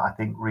can, I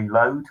think,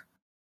 reload,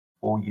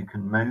 or you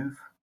can move.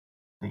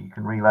 So you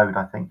can reload,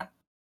 I think.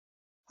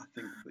 I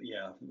think,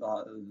 yeah,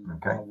 I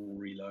will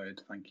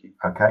reload. Thank you.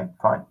 Okay,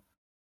 fine.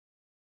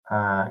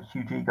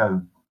 Huge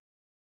Ego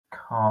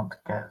can't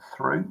get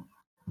through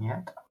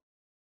yet.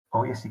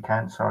 Oh, yes, he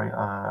can. Sorry.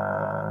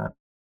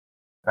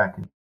 Back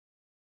and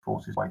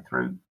force his way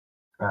through.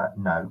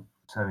 No.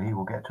 So he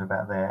will get to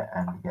about there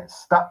and he gets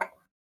stuck.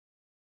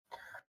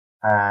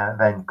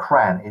 Then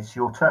Cran, it's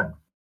your turn.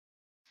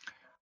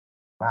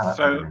 Wow, that's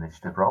a good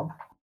initiative roll.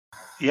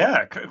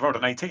 Yeah, rolled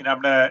an 18.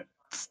 I'm going to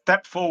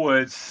step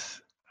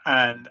forwards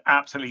and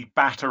absolutely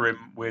batter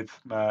him with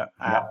my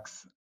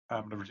axe.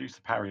 I'm going to reduce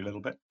the parry a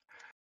little bit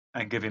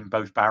and give him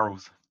both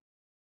barrels.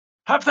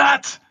 Have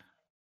that!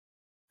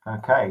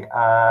 Okay.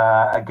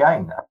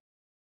 Again,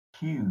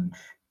 huge,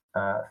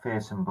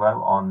 fearsome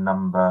blow on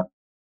number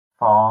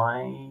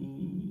 5.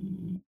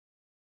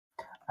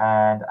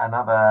 And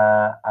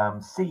another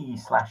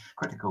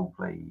C/critical,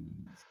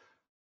 please.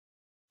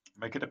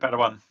 Make it a better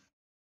one.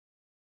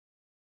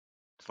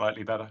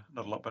 Slightly better,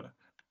 not a lot better.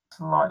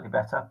 Slightly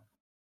better.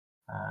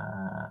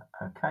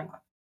 Okay.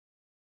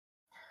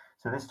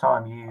 So this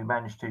time you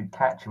managed to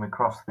catch him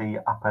across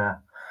the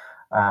upper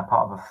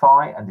part of the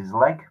thigh and his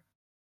leg.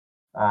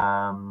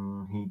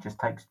 He just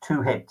takes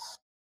 2 hits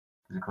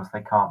because, of course,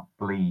 they can't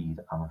bleed,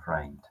 I'm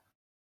afraid.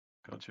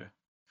 Gotcha.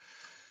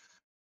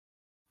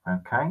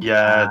 Okay.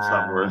 Yeah, it's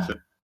not worth it.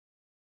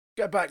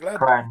 Get back, lad.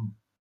 Cran,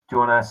 do you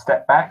want to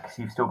step back?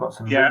 So you've still got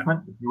some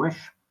movement if you wish.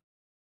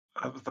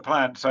 That was the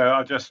plan. So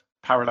I'll just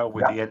parallel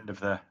with the end of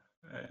the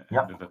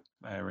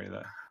area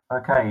there.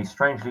 Okay,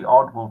 Strangely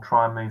Odd will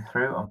try and move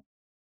through.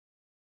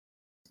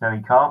 No,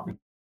 he can't.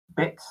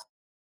 Bits.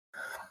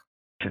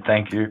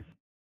 Thank you.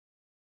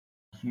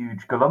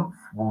 Huge Galumph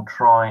will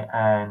try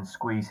and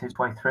squeeze his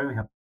way through. He'll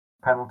have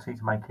penalty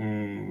to make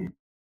it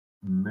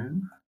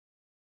move.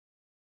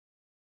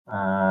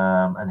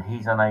 And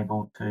he's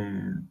unable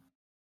to,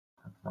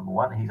 number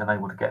 1, he's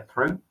unable to get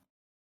through.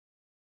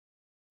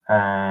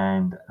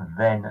 And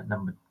then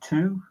number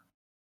 2,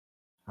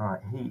 all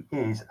right, he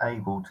is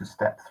able to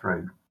step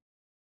through.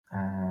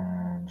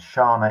 And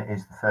Shana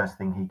is the first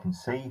thing he can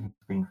see.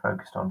 He's been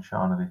focused on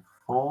Shana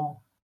before,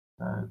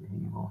 so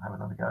he will have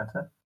another go at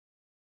it.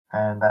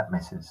 And that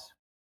misses.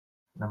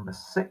 Number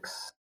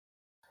 6,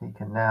 he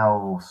can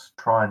now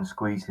try and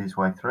squeeze his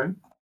way through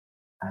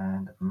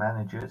and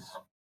manages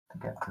to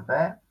get to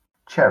there.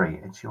 Cherry,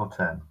 it's your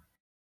turn.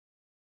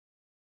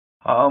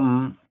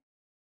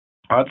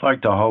 I'd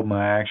like to hold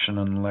my action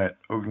and let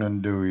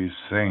Ugnan do his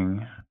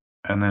thing,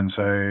 and then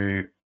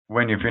say,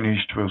 when you're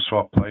finished, we'll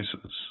swap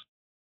places.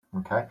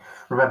 Okay.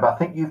 Remember, I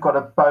think you've got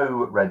a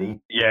bow ready.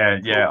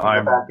 Yeah.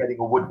 I'm about getting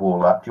a wood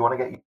wall up. Do you want to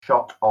get your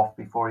shot off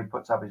before he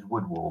puts up his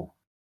wood wall?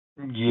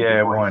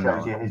 Yeah, before why he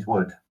shows not? you his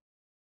wood.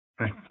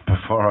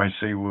 Before I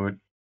see wood.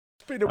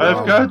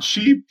 I've got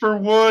sheep for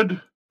wood.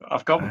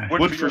 I've got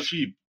wood for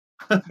sheep.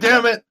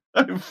 Damn it!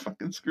 I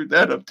fucking screwed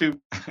that up too.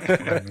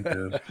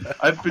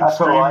 I've been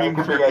streaming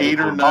for 8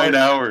 or 9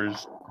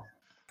 hours.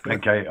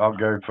 Okay, I'll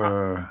go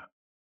for.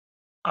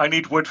 I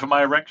need wood for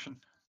my erection.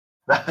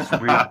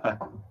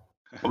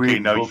 Okay,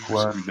 now you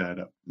screwed that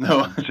up.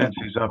 No. Since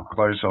he's up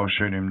close, I'll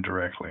shoot him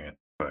directly in.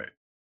 But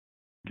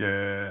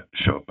yeah,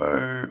 short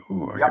bow.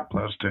 Ooh, I get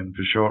 +10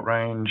 for short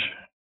range.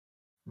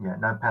 Yeah,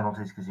 no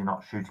penalties because you're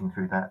not shooting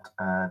through that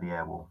the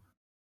air wall.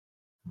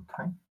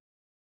 Okay,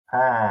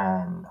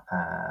 and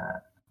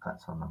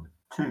that's on number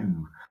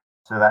 2.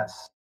 So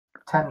that's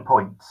 10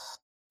 points.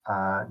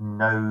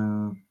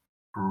 No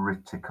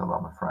critical,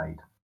 I'm afraid.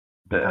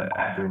 Don't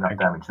do enough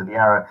damage. So the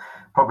arrow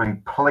probably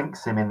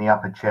plinks him in the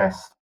upper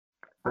chest,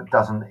 but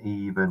doesn't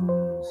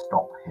even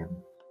stop him.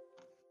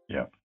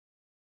 Yeah.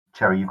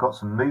 Cherry, you've got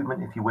some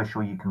movement if you wish,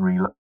 or you can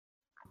reload.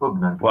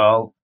 Ugnan.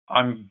 Well,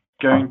 I'm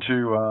going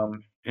to,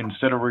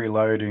 instead of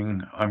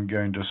reloading, I'm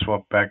going to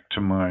swap back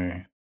to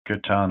my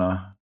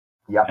katana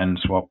and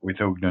swap with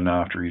Ugnan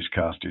after he's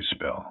cast his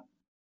spell.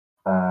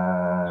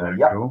 Is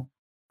that cool?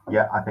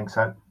 Yeah, I think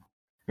so.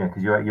 Yeah,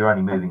 because you're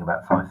only moving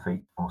about 5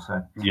 feet or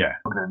so. Yeah.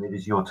 Ugnan, it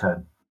is your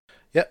turn.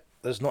 Yep,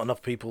 there's not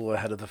enough people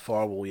ahead of the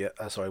firewall yet.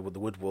 With the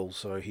wood wall,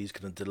 so he's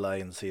going to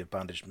delay and see if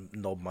Bandaged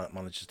Knob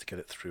manages to get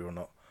it through or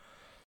not.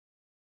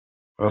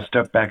 Well,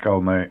 step back,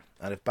 old mate.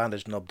 And if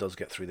Bandaged Knob does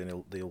get through,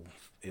 then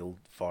he'll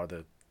fire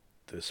the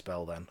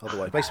spell then.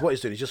 Otherwise, basically what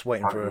he's doing, he's just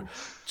waiting for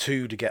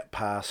 2 to get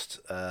past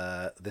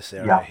this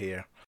area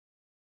here.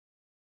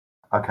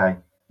 Okay,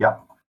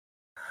 yep.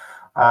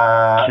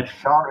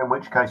 Shana, in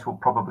which case, will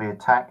probably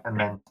attack and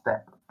then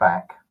step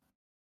back.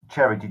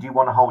 Cherry, did you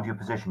want to hold your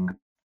position?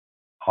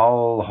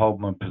 I'll hold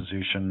my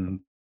position,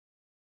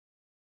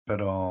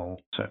 but I'll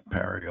set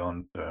parry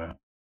on to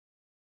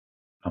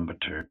number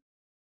 2.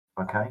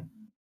 Okay.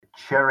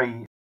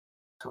 Cherry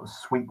sort of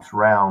sweeps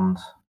round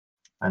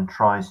and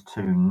tries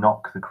to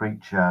knock the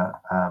creature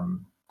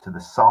to the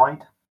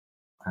side.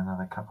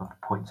 Another couple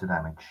of points of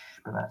damage,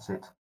 but that's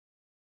it.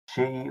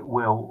 She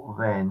will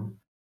then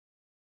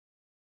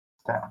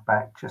step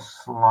back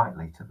just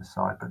slightly to the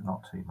side, but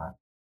not too much.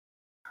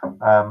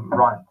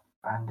 Right,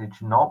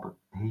 bandage knob.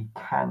 He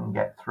can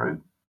get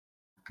through,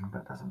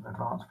 but doesn't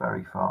advance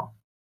very far.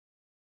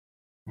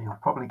 He'll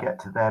probably get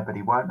to there, but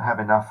he won't have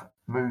enough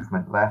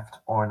movement left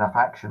or enough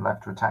action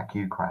left to attack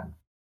you, Cran.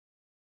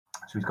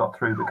 So he's got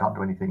through, but can't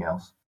do anything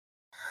else.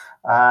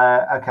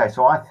 Okay,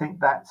 so I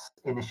think that's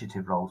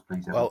initiative rolls,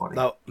 please, everybody.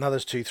 Well, now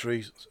there's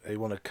 2/3. You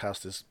want to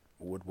cast this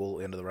wood wall at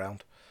the end of the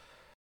round.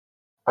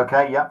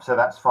 Okay, yep, so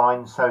that's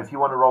fine. So if you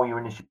want to roll your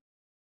initiative,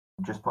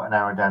 just put an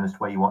arrow down as to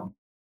where you want.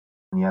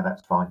 Yeah,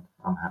 that's fine.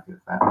 I'm happy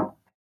with that.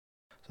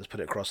 So let's put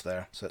it across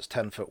there. So it's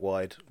 10 foot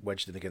wide,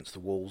 wedged in against the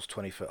walls,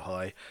 20 foot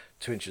high,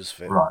 2 inches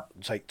thick. Right.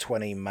 It'll take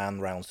 20 man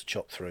rounds to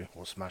chop through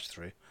or smash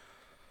through.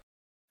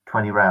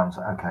 20 rounds,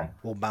 okay.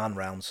 Or man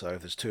rounds, so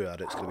if there's 2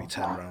 at it, it's going to be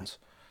 10 rounds.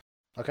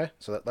 Okay,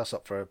 so that's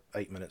up for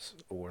 8 minutes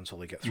or until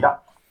they get through.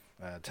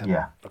 Yep. 10.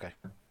 Yeah. Okay.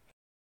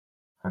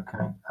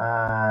 Okay.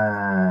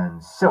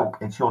 And Silk,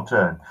 it's your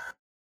turn.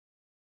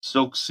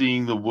 Silk,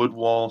 seeing the wood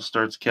wall,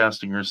 starts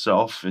casting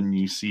herself, and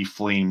you see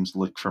flames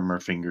lick from her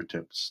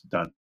fingertips.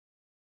 Done.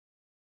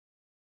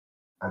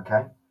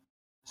 Okay.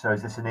 So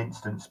is this an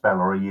instant spell,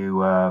 or are you...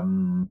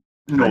 No,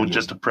 ready?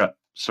 just a prep.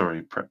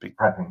 Sorry, prepping.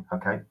 Prepping,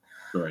 okay.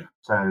 Sorry.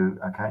 So,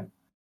 okay.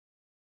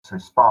 So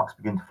sparks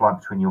begin to fly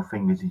between your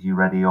fingers as you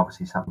ready.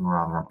 Obviously something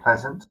rather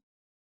unpleasant.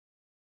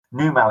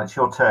 Numal, it's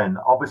your turn.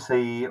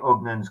 Obviously,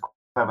 Ugnan's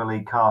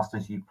cleverly cast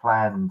as you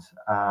planned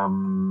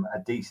a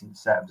decent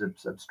set of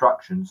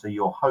obstructions. So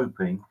you're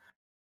hoping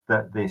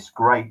that this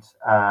great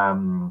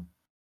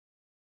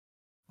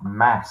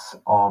mass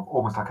of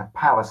almost like a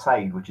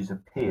palisade, which has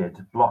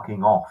appeared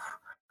blocking off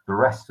the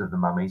rest of the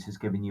mummies, has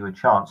given you a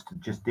chance to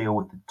just deal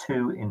with the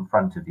 2 in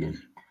front of you.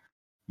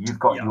 You've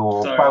got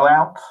your bow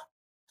out,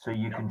 so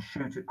you can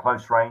shoot at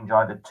close range,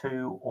 either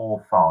 2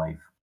 or 5.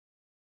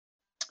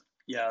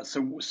 Yeah,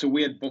 so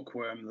we had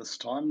bookworm this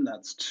time.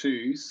 That's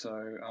 2.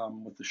 So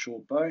with the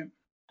short bow.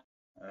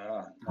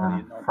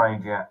 I'm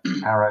afraid your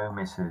arrow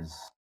misses.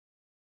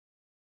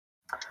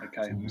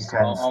 Okay. So you so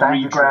can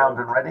stand your ground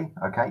and ready.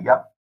 Okay,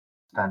 yep.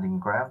 Standing your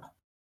ground.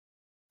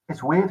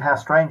 It's weird how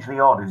strangely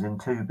odd who's in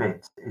 2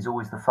 bits is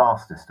always the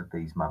fastest of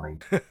these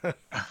mummies.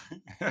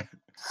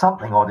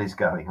 Something odd is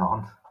going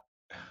on.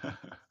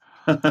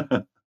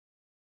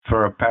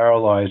 For a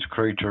paralyzed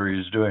creature,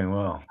 he's doing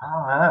well. Oh,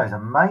 I know, it's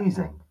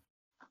amazing.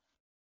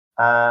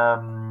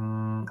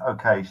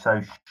 Okay,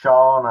 so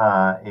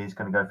Shana is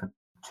going to go for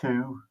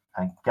 2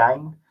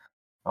 again.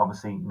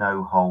 Obviously,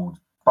 no holds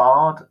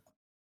barred,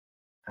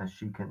 as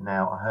she can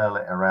now hurl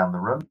it around the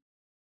room.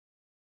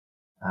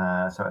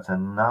 So it's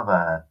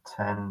another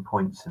 10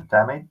 points of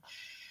damage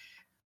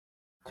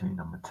to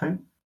number 2.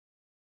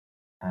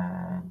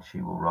 And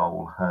she will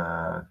roll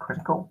her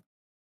critical.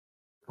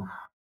 Oof,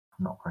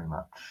 not very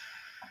much.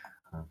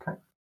 Okay.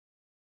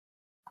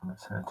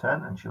 That's her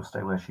turn, and she'll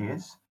stay where she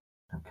is.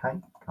 Okay,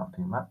 can't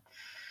do much.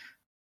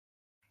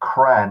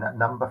 Cran,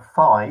 number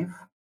 5,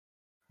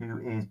 who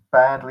is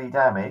badly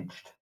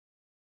damaged.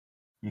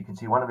 You can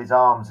see one of his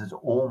arms is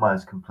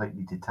almost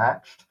completely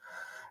detached.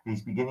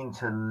 He's beginning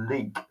to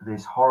leak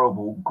this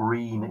horrible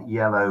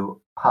green-yellow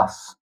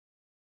pus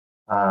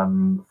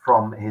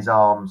from his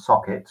arm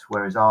socket,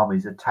 where his arm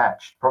is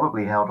attached,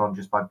 probably held on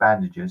just by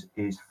bandages,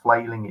 is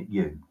flailing at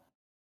you.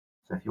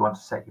 So if you want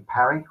to set your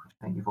parry, which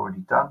I think you've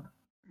already done.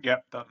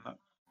 Yep, done that.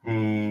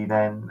 He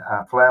then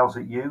flails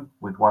at you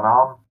with one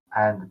arm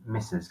and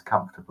misses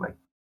comfortably.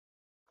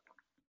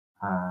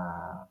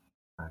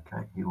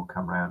 Okay, he will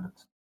come round and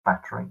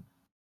battering.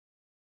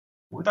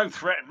 Don't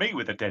threaten me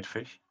with a dead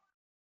fish.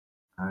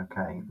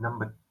 Okay,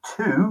 number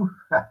 2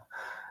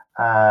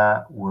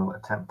 will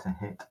attempt to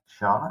hit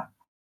Shana.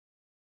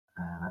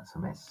 And that's a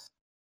miss.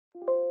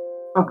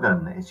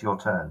 Ugnan, it's your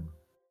turn.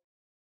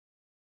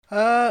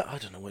 I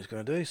don't know what he's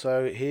going to do.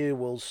 So he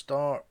will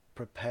start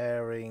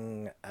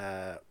preparing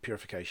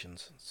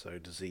purifications, so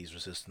disease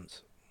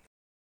resistance.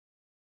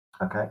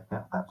 Okay,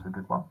 yeah, that's a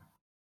good one.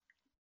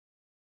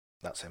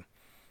 That's him.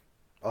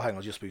 Oh, hang on,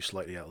 I'll just move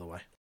slightly out of the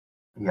way.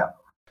 Yeah.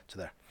 To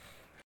there.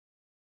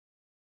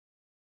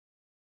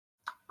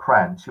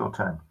 Cran, it's your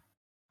turn.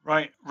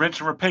 Right, rinse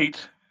and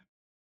repeat.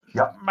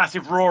 Yep.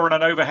 Massive roar and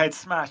an overhead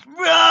smash.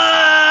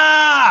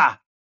 Ah!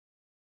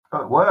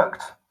 Oh, it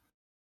worked.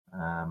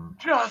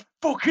 Just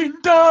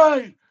fucking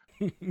die!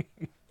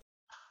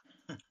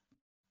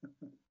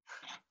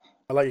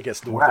 I like it gets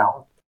the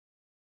Wow.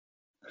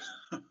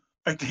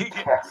 I think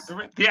Yes.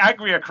 the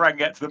angrier Krang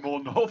gets, the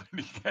more northern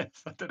he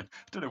gets. I don't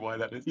know why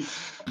that is.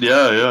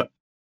 Yeah.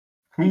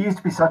 He used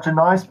to be such a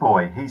nice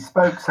boy. He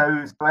spoke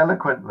so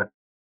eloquently.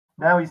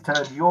 Now he's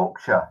turned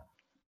Yorkshire.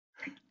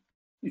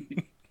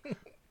 You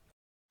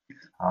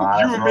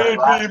made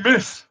me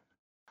miss.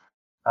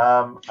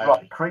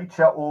 Right,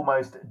 creature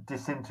almost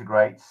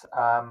disintegrates.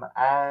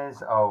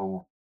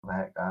 The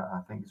heck,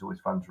 I think it's always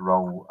fun to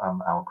roll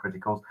our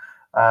criticals.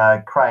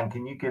 Crane,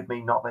 can you give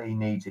me, not that he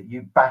needs it,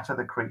 you batter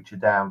the creature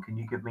down. Can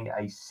you give me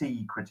a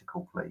C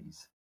critical,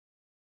 please?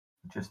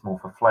 Just more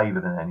for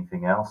flavour than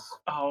anything else.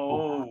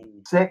 Oh,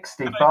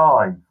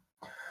 65.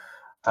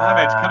 damn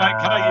it! Can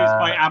I use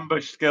my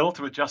ambush skill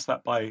to adjust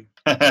that by?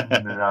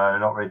 No,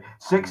 not really.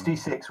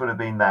 66 would have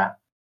been that,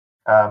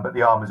 but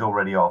the arm is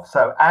already off.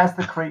 So as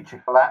the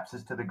creature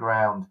collapses to the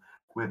ground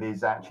with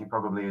his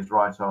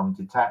right arm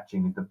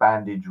detaching, as the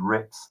bandage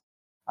rips,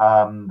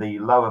 the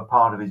lower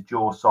part of his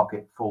jaw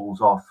socket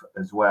falls off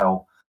as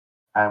well,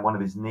 and one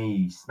of his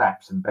knees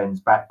snaps and bends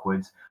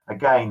backwards.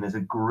 Again, there's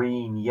a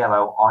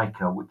green-yellow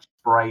ichor which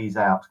sprays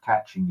out,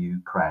 catching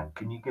you, Cran.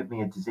 Can you give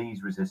me a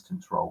disease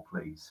resistance roll,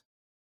 please?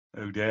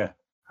 Oh dear.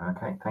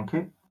 Okay, thank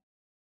you.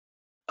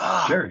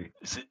 Jerry.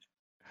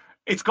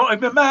 It's got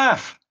him in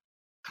math.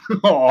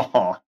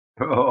 Oh,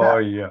 Oh,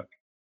 yeah.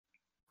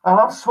 And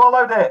I've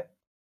swallowed it.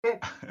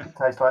 It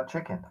tastes like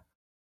chicken.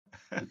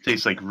 it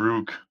tastes like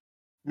Rook.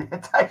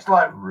 It tastes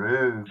like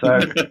roux. So,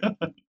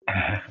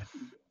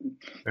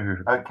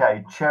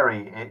 Okay,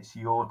 Cherry, it's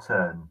your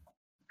turn.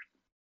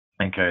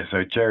 okay,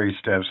 so Jerry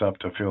steps up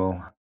to fill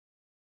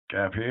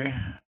gap here.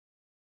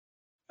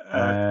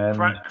 And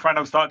Cran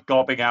will start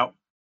gobbing out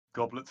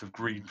goblets of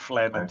green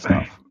phlegm and Okay.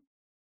 stuff.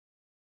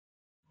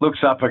 looks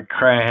up at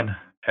Cran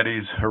at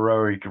his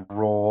heroic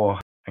roar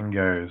and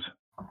goes,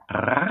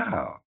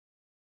 "Wow."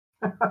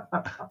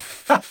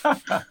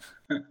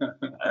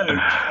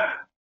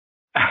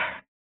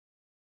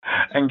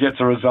 And gets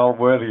a result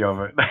worthy of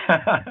it.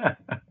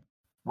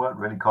 Weren't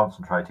really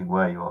concentrating,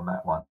 were you, on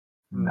that one?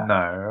 No,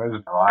 I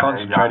was No,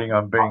 concentrating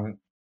on being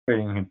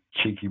a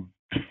cheeky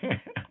My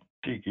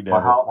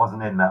devil. heart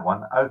wasn't in that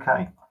one.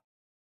 Okay.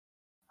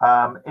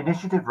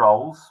 Initiative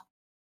rolls,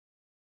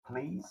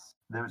 please.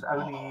 There's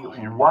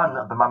only one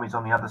of the mummies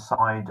on the other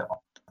side of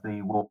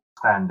the wall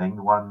standing,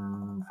 the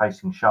one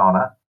facing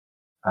Shana.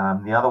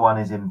 The other one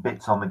is in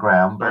bits on the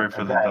ground. Sorry But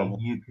for the again,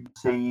 double. you can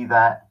see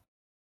that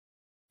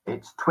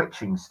it's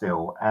twitching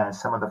still as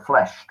some of the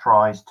flesh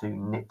tries to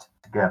knit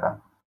together.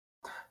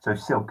 So,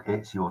 Silk,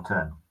 it's your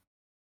turn.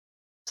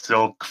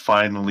 Silk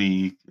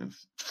finally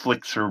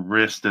flicks her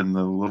wrist, and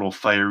the little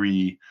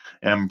fiery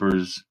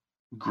embers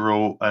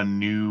grow a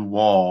new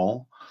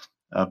wall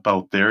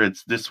about there.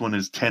 This one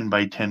is 10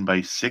 by 10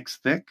 by 6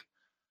 thick,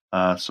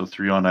 so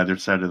 3 on either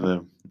side of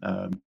the,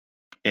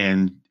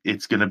 and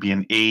it's going to be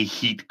an A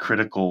heat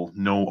critical,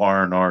 no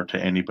R&R to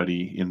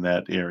anybody in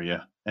that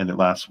area, and it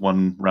lasts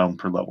 1 round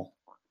per level.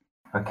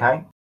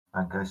 Okay,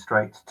 and go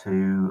straight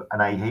to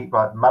an A heat.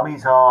 Right,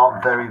 mummies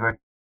are very, very.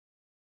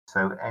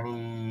 So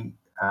any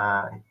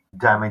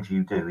damage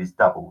you do is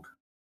doubled.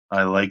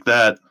 I like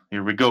that.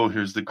 Here we go.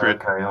 Here's the crit.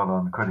 Okay, hold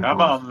on. Critical.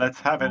 Come on, let's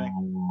have it.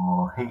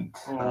 Heat.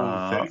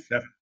 Oh,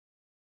 37.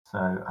 So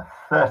a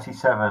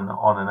 37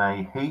 on an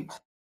A heat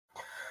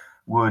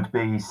would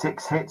be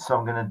 6 hits. So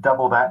I'm going to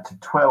double that to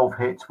 12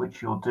 hits,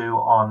 which you'll do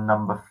on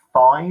number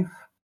 5.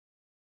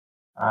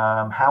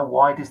 How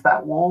wide is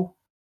that wall?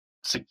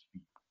 6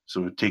 feet.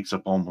 So it takes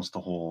up almost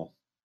the whole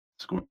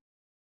square.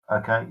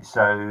 Okay,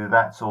 so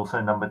that's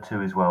also number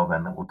 2 as well.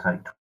 Then that will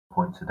take 12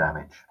 points of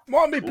damage.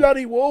 Might be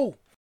bloody wall.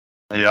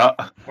 Yeah.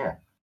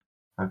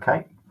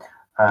 Okay.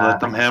 Let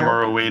them thank you,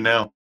 hammer Cherry. away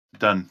now.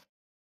 Done.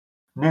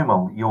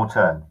 Numal, your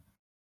turn.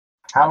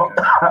 How long?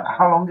 Okay.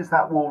 How long does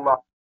that wall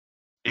last?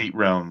 8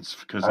 rounds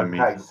because I Okay,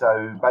 made.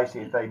 so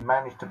basically, if they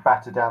manage to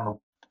batter down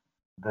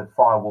the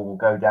firewall, will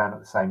go down at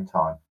the same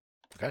time.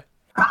 Okay.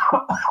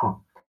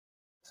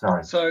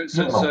 Sorry. So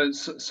Numal.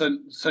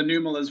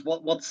 Numal is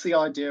what's the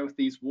idea with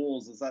these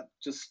walls? Is that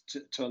just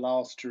to allow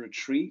us to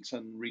retreat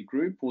and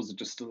regroup, or is it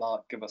just to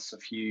give us a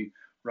few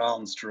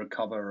rounds to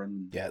recover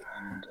and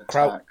and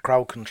attack?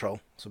 Crowd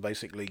control. So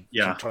basically,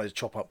 Yeah. trying to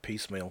chop up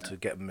piecemeal to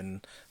get them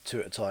in 2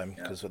 at a time,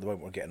 because at the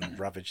moment we're getting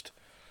ravaged.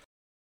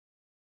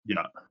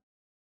 Yeah.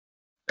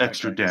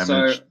 Extra Okay,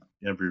 damage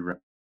every round.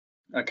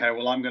 Okay,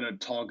 well, I'm going to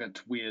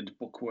target Weird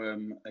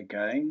Bookworm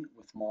again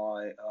with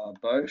my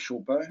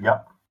short bow.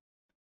 Yep.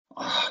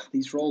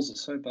 These rolls are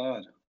so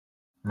bad.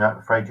 No, I'm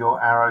afraid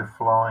your arrow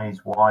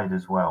flies wide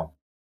as well.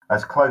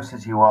 As close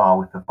as you are,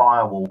 with the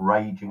firewall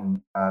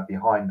raging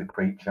behind the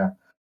creature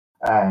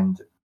and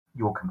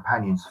your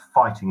companions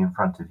fighting in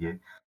front of you,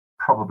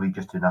 probably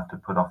just enough to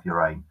put off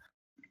your aim,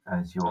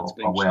 as you're That's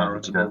being aware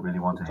that you don't charitable. really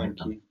want to hit Thank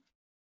them. you.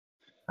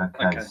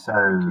 Okay, Okay, so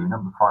thank you.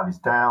 number 5 is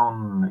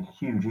down.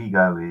 Huge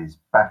Ego is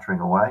battering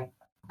away,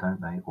 don't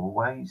they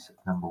always?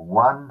 Number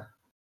 1.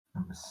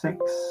 Number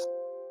 6.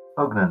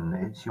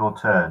 Ugnan, it's your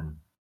turn.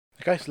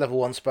 Okay, it's level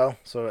 1 spell,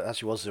 so it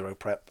actually was 0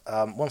 prep.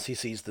 Once he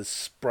sees the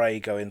spray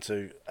go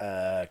into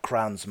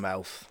Cran's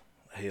mouth,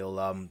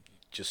 he'll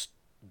just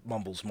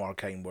mumble some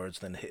arcane words,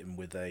 then hit him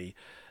with a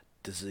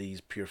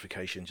disease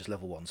purification, just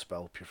level 1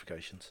 spell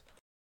purifications.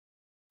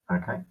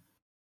 Okay.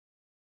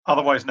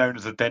 Otherwise known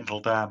as a dental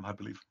dam, I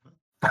believe.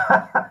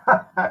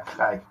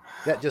 Okay.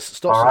 Yeah,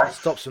 just All right.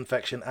 stops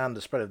infection and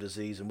the spread of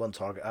disease in one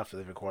target after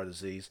they've acquired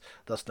disease.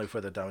 Thus, no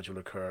further damage will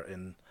occur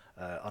in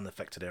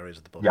unaffected areas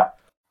of the body. Yeah.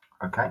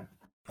 Okay.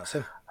 That's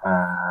him.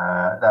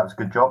 That was a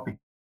good job.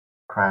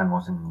 Cran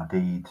was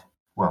indeed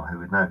well, who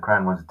would know?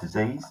 Cran was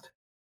diseased.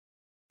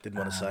 Didn't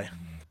want to say.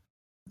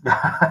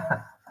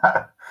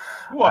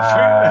 Oh,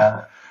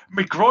 I feel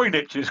my groin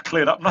itch is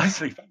cleared up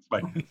nicely. Thanks,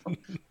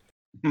 mate.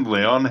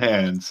 Lay on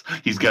hands.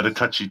 He's got a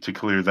touchy to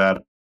clear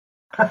that.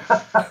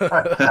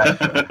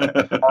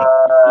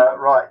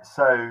 Right,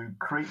 so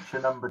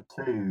creature number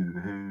 2,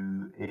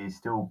 who is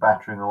still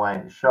battering away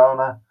at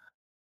Shana.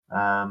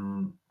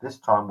 This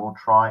time we'll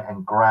try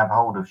and grab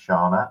hold of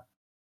Shana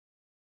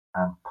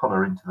and pull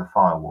her into the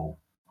firewall,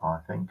 I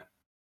think.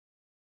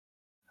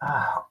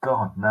 Oh,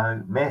 God,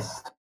 no.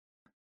 Missed.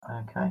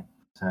 Okay,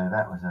 so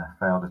that was a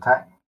failed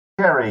attack.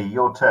 Jerry,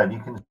 your turn. You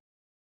can.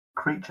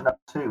 Creature number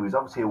 2 is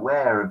obviously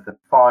aware of the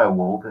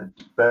firewall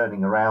that's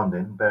burning around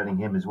him, burning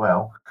him as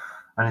well,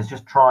 and is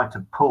just trying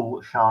to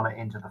pull Shana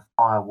into the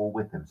firewall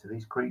with him. So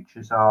these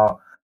creatures are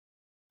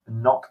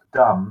not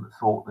dumb,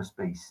 thoughtless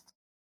beasts.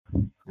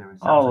 There is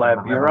some I'll sort of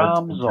have your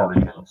malevolent arms off,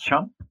 intelligence.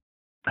 chump.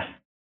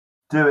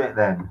 Do it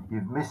then.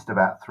 You've missed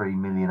about 3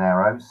 million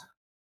arrows.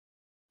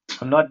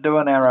 I'm not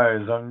doing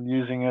arrows. I'm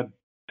using a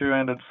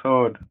two-handed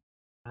sword. For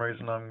some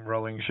reason I'm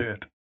rolling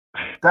shit.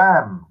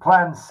 Damn,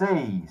 plan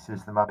C,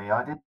 says the mummy.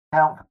 I didn't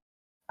count.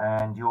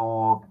 And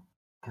your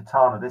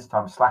katana this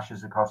time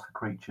slashes across the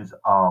creature's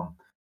arm,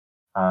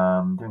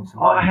 doing some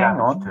minor hang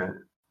damage on. to it,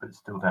 but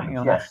still damage. Hang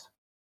on. Yes.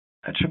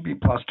 That should be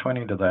plus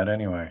 20 to that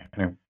anyway.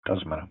 Anyway,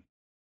 doesn't matter.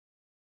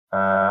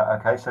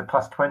 Okay, so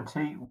plus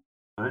 20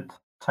 would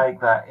take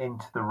that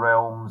into the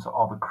realms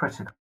of a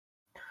critical.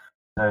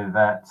 So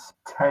that's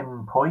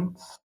 10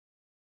 points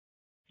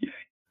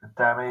of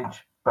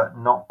damage, but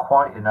not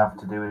quite enough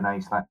to do an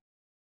A slash.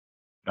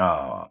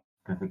 Oh,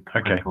 because the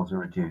okay. criticals are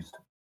reduced.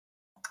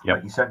 Yep.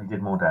 But you certainly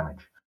did more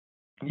damage.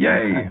 Yay!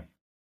 Okay.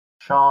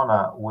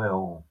 Shana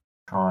will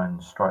try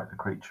and strike the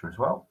creature as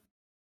well.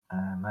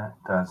 And that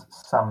does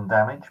some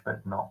damage,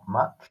 but not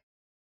much.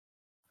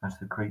 As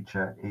the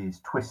creature is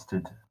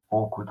twisted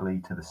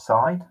awkwardly to the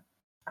side.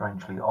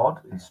 Strangely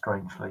odd is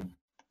strangely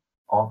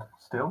odd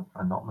still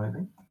and not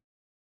moving.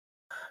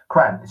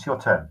 Cran, it's your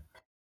turn.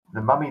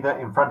 The mummy that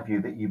in front of you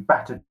that you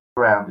battered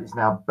around is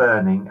now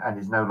burning and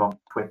is no longer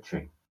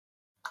twitching.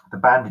 The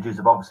bandages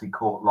have obviously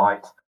caught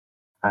light,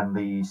 and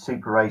the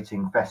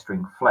suppurating,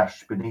 festering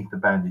flesh beneath the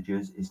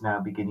bandages is now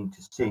beginning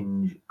to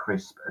singe,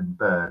 crisp, and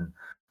burn,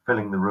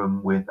 filling the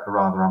room with a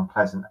rather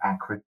unpleasant,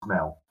 acrid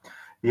smell.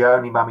 The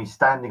only mummy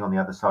standing on the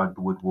other side of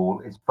the wood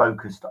wall is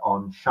focused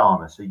on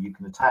Shana, so you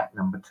can attack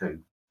number 2.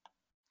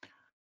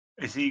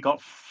 Is he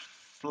got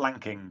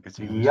flanking?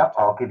 Yep,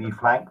 I'll give you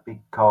flank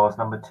because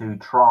number 2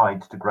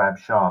 tried to grab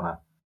Shana.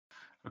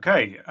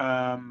 Okay,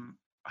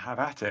 have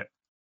at it.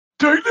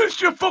 Take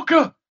this, you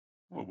fucker!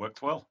 Well,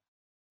 worked well.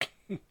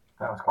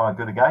 That was quite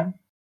good again.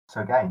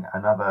 So again,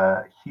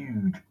 another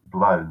huge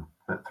blow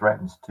that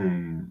threatens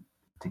to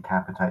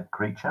decapitate the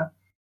creature.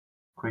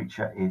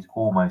 Creature is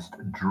almost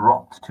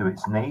dropped to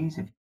its knees.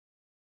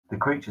 The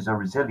creatures are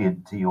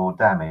resilient to your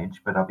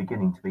damage, but are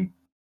beginning to be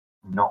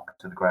knocked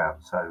to the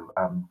ground. So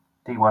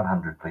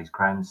D100, please.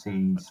 Cran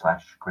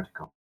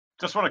C/critical.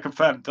 Just want to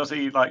confirm, does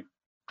he like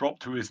drop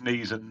to his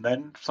knees and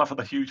then suffer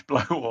the huge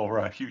blow, or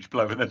a huge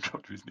blow and then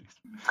drop to his knees?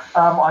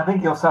 I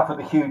think he'll suffer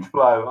the huge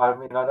blow. I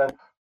mean, I don't...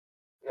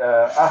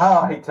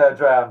 he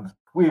turns around.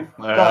 We've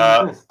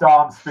done this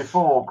dance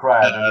before,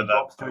 Cran, and he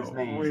drops to his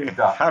knees. We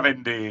have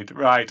indeed.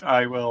 Right,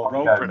 I will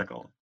roll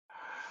critical.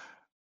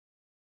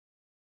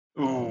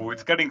 Ooh,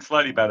 it's getting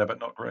slightly better, but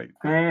not great.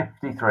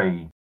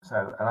 53.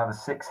 So another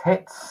 6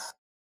 hits.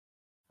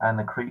 And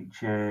the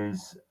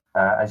creatures,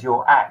 as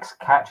your axe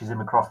catches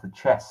him across the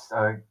chest,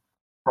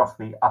 across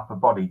the upper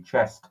body,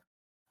 chest,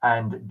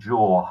 and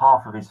jaw,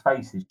 half of his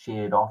face is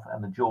sheared off,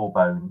 and the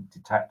jawbone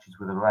detaches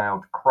with a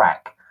loud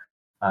crack.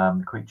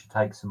 The creature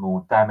takes some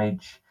more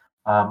damage.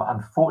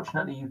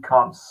 Unfortunately, you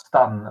can't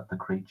stun the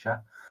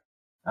creature,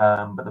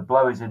 but the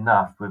blow is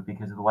enough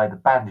because of the way the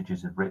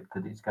bandages have ripped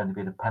that it's going to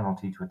be a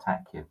penalty to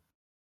attack you,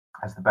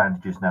 as the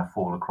bandages now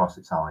fall across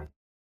its eye.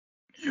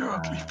 You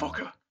ugly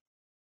fucker.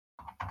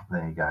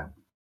 There you go.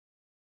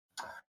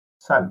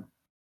 So,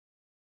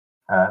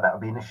 that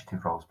would be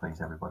initiative rolls, please,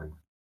 everybody.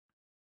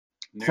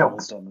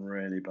 Newell's done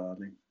really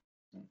badly.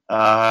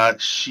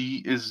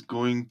 She is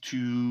going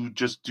to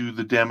just do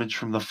the damage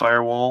from the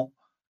firewall,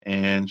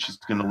 and she's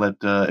going to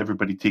let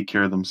everybody take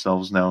care of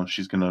themselves now.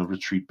 She's going to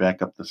retreat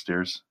back up the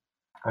stairs.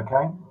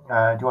 Okay.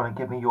 Do you want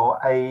to give me your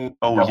A?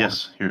 Oh,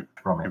 yes. Here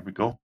we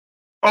go.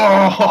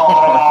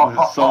 Oh!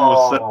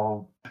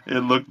 It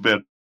looked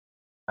bad.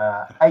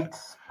 8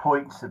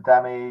 points of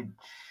damage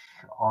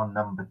on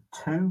number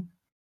 2.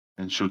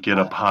 And she'll get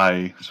up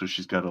high, so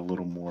she's got a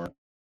little more.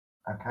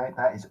 Okay,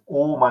 that is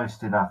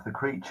almost enough. The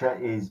creature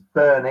is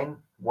burning.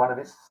 One of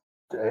its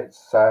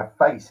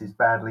face is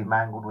badly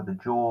mangled with a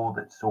jaw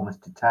that's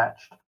almost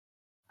detached.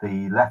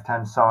 The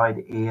left-hand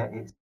side ear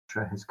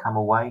has come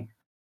away.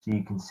 So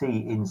you can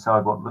see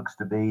inside what looks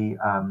to be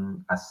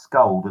a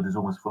skull that is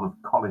almost full of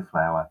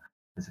cauliflower.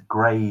 There's a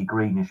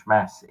grey-greenish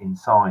mass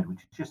inside,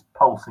 which is just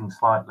pulsing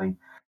slightly.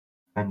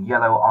 And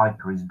yellow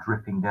ichor is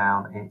dripping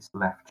down its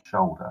left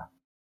shoulder.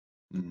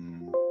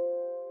 And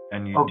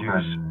you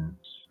Open.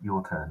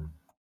 Your turn.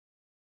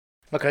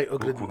 Okay, Cool,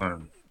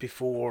 Uglin,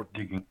 before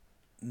digging.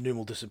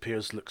 Numal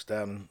disappears, looks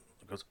down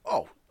and goes,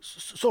 "Oh,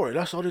 sorry,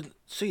 lass, I didn't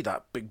see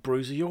that big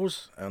bruise of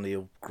yours." And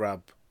he'll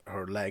grab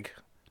her leg,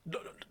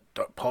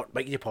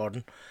 beg your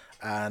pardon,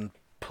 and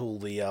pull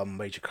the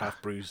major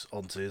craft bruise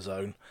onto his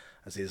own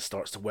as he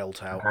starts to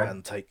welt out Okay.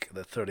 and take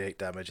the 38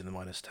 damage and the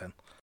 -10.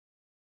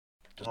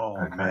 Oh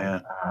Okay.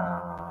 man.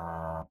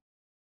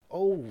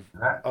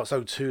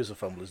 So 2 is a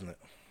fumble, isn't it?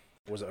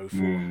 Or was it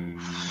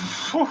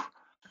 04? I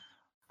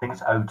think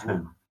it's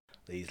 02.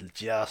 He's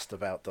just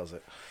about does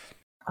it.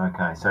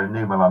 Okay, so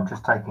Numal, I'm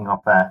just taking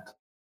off that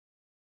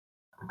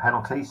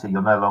penalty, so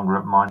you're no longer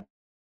at my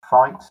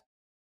fight.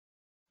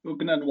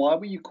 Ugnan, why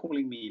were you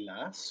calling me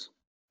lass?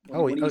 What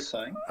are you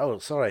saying? Oh,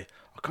 sorry.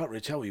 I can't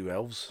really tell you,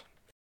 elves.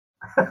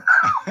 I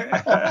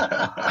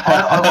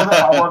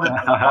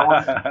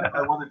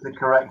wanted to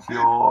correct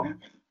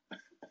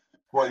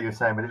what you were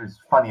saying, but it was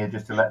funnier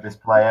just to let this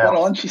play out.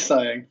 What aren't you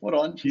saying?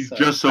 He's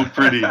just so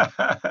pretty.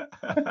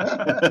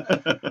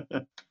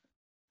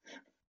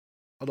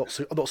 I'm not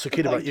so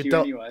keen about you.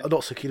 Anyway. I'm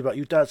not so keen about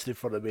you dancing in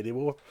front of me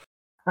anymore.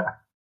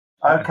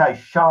 Okay,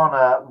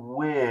 Shana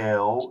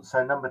will.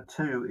 So number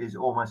 2 is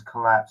almost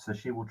collapsed, so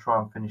she will try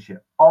and finish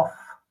it off,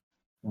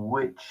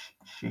 which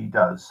she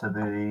does. So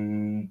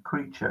the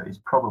creature is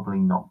probably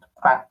knocked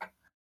back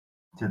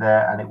to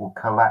there, and it will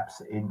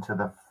collapse into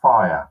the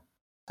fire.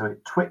 So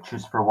it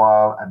twitches for a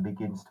while and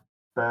begins to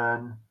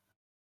burn,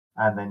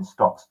 and then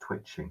stops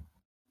twitching.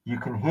 You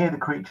can hear the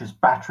creatures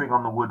battering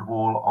on the wood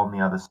wall on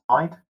the other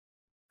side.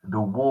 The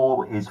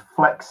wall is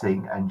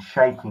flexing and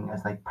shaking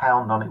as they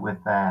pound on it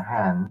with their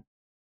hand,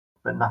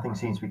 but nothing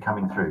seems to be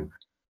coming through.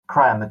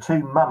 Cran, the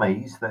 2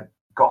 mummies that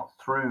got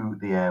through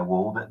the air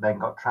wall that then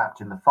got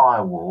trapped in the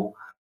firewall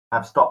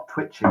have stopped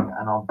twitching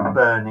and are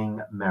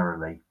burning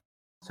merrily.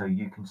 So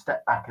you can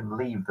step back and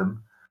leave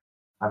them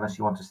unless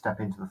you want to step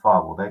into the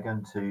firewall. They're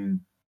going to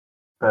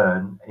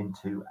burn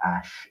into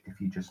ash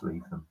if you just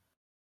leave them.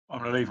 I'm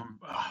going to leave them.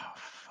 Oh,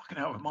 fucking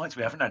hell, it reminds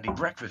me, I haven't had any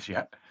breakfast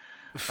yet.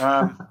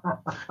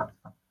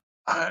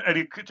 And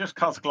he just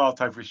casts a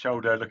glass over his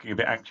shoulder, looking a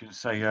bit anxious, and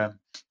say,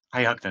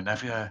 "Hey, Ugnan,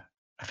 have you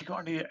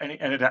got any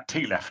of that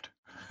tea left?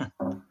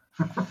 The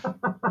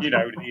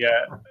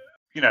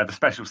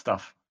special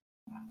stuff.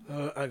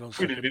 Hang on,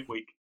 Feeling a bit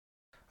weak."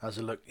 As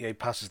a look, he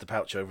passes the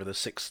pouch over. There's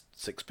six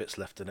bits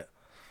left in it.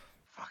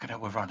 Fucking hell,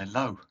 we're running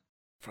low.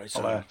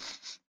 I'll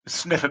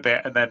sniff a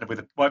bit and then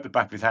wipe the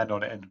back of his hand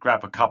on it and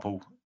grab a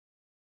couple.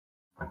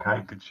 Okay.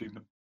 And consume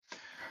them.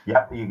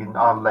 Yeah, you can.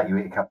 I'll let you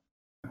eat a couple.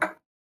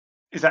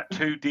 Is that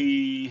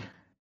 2D?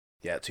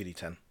 Yeah,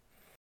 2D10.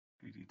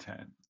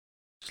 2D10.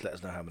 Just let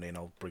us know how many and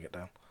I'll bring it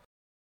down.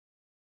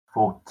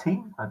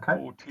 14. Okay.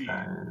 14.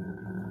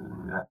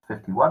 That's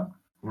 51.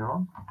 You're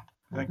on.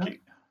 Thank you.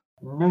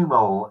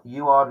 Numal,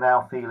 you are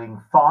now feeling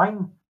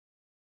fine.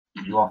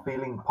 You are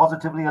feeling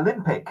positively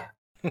Olympic.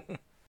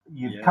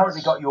 You've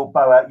currently got your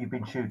bow out you've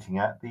been shooting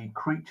at. The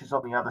creatures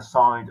on the other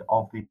side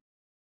of the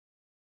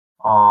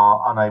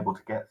are unable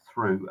to get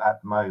through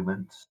at the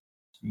moment.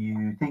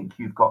 You think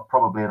you've got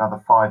probably another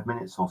 5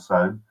 minutes or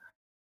so,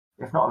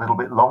 if not a little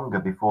bit longer,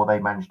 before they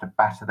manage to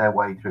batter their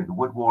way through. The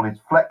wood wall is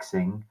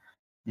flexing.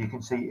 You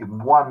can see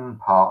in one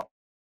part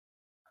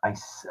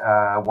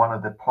one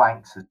of the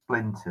planks has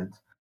splintered,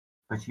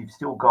 but you've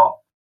still got,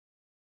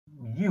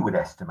 you would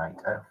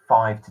estimate,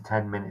 5 to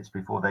 10 minutes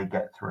before they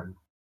get through.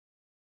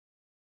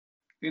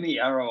 Any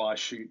arrow I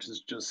shoot is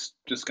just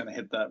going to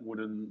hit that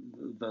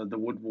the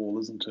wood wall,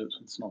 isn't it?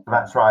 It's not.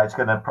 That's right. It's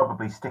going to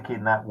probably stick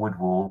in that wood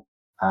wall.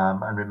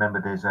 And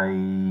remember, there's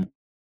a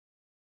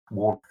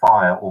wall of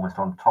fire almost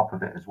on top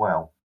of it as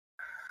well.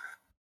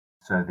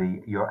 So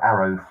your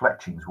arrow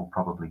fletchings will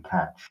probably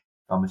catch.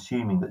 I'm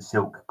assuming that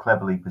Silk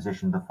cleverly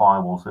positioned the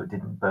firewall so it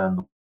didn't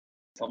burn.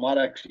 So I might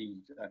actually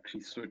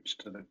switch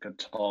to the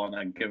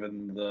katana,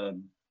 given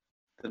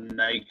the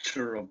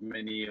nature of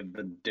many of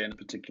the den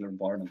particular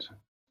environment.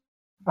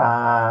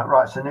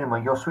 Right, so Numa,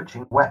 you're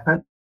switching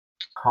weapon,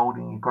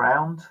 holding your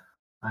ground,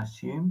 I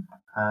assume,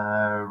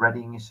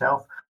 readying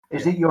yourself.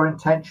 Is it your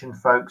intention,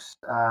 folks?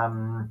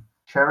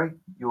 Cherry,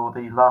 you're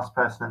the last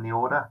person in the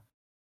order.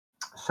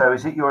 So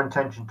is it your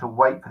intention to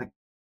wait for the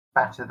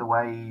batter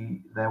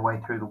their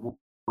way through the wall,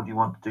 or do you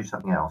want to do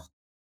something else?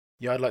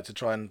 Yeah, I'd like to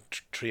try and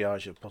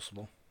triage if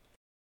possible.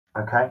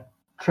 Okay.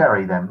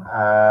 Cherry, then,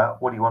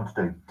 what do you want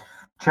to do?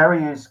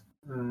 Cherry has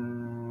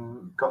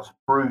got some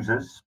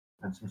bruises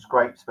and some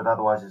scrapes, but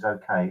otherwise is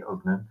okay,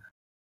 Ugnan.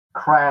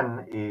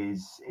 Cran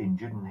is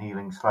injured and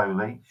healing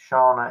slowly.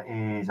 Shana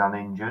is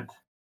uninjured.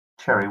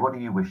 Cherry, what do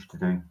you wish to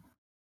do?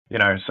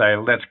 Say,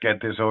 let's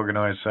get this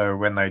organized so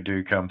when they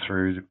do come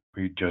through,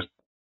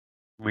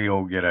 we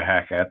all get a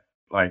hack at.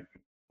 Like,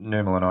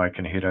 Numal and I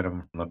can hit at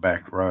them from the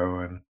back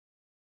row, and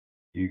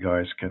you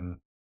guys can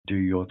do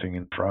your thing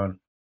in front.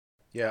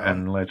 Yeah.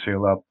 And let's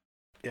heal up.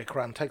 Yeah,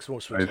 Cran, take some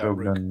more swings.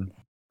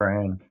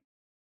 Cran.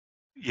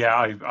 Yeah,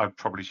 I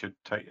probably should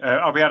take.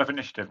 Are we out of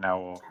initiative now?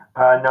 Or?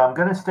 No, I'm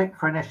going to stick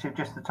for initiative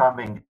just the time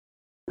being.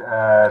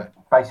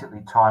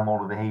 Basically, time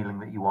all of the healing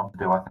that you want to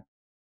do, I think.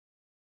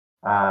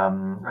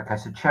 Okay,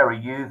 so Cherry,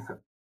 you've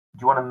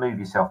you want to move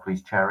yourself,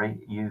 please, Cherry?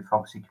 You've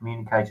obviously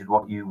communicated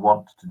what you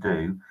want to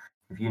do.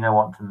 If you now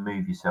want to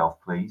move yourself,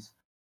 please.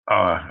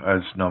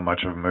 It's not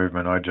much of a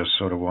movement. I just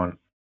sort of want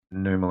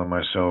Numal and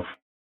myself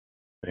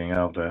being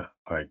able to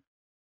like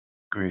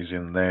squeeze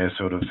in there,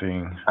 sort of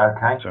thing.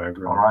 Okay. So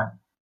All right.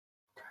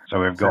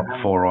 So we've got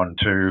 4 on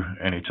 2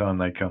 anytime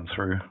they come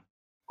through.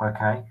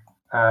 Okay.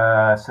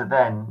 So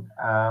then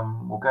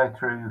we'll go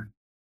through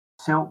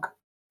Silk,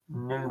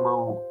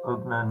 Numal,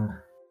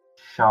 Ugnan,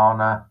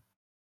 Shana.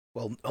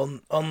 Well,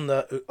 on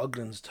the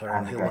Ugnan's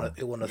turn,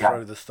 he'll want to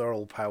throw the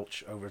Thurl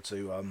pouch over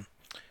to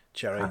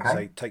Cherry and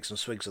say, take some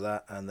swigs of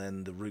that, and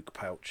then the Rook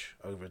pouch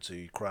over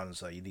to Cran and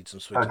say, you need some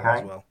swigs of that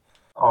as well.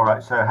 All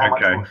right, so how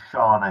much will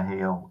Shana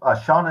heal?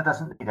 Shana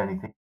doesn't need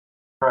anything.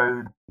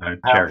 Throw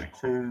Cherry.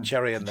 To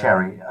Cherry and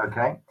Cherry,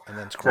 okay. And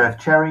then so if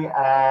Cherry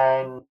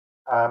and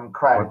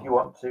Cran, if you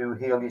want to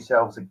heal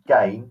yourselves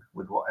again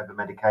with whatever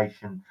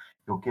medication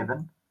you're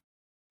given.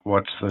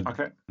 What's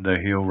the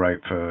heal rate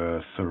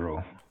for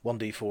Thurl?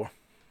 1d4.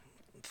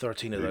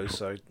 13 of those,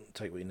 so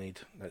take what you need.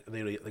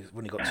 They've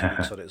only got 2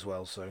 weeks on it as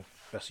well, so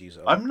best use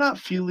it. I'm not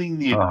feeling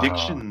the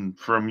addiction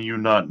from you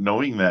not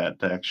knowing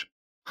that, actually.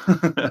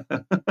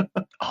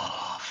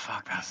 Oh,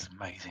 fuck, that's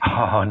amazing.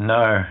 Oh,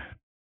 no.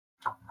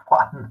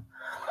 One.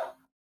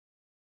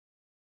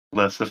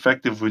 Less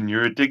effective when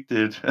you're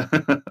addicted.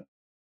 There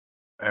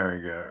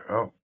we go.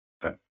 Oh,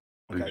 that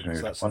leaves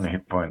me with 1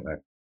 hit point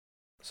there.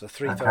 So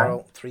 3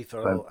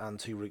 Thurl, and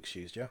 2 Rooks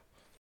used, yeah?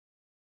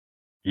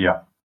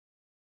 Yeah.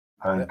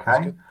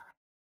 Okay.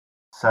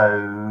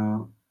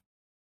 So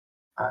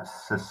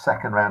that's the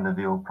second round of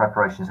your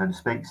preparation, so to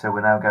speak. So we're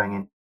now going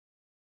in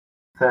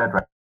third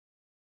round.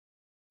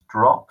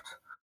 Dropped.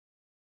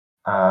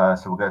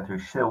 So we'll go through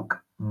Silk,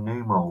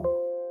 Numal,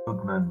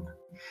 Ugnan,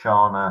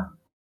 Shana,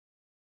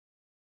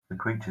 the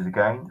creatures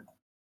again,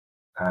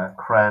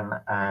 Cran,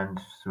 and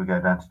so we go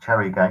down to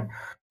Cherry again.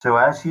 So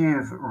as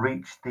you've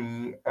reached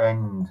the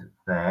end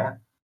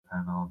there,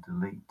 and I'll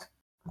delete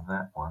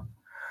that one,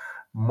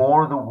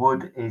 more of the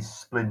wood is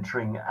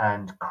splintering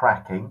and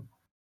cracking.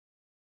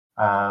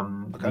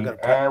 The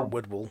air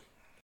wood wall.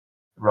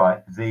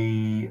 Right.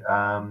 The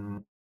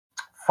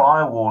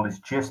firewall is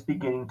just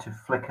beginning to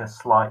flicker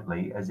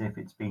slightly as if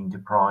it's been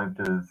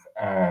deprived of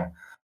air.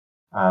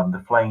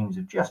 The flames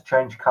have just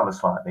changed colour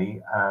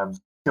slightly.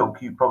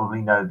 Silk, you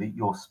probably know that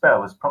your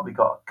spell has probably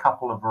got a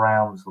couple of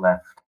rounds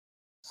left,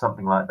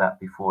 something like that,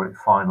 before it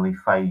finally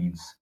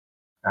fades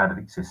out of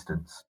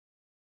existence.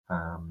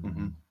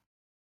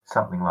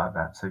 Something like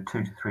that. So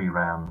 2 to 3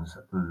 rounds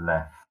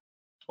left.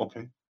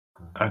 Okay.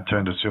 I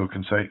turn to Silk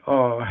and say,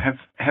 "Oh,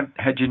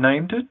 had you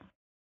named it?"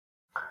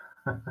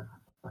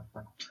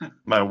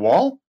 My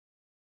wall?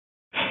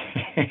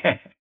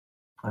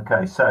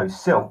 Okay, so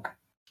Silk,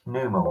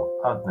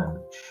 Numal,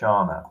 Ugnan,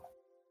 Shana,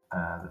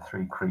 the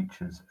 3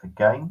 creatures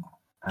again,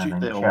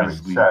 and then Cherry.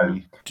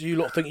 So, do you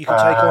lot think you can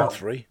take on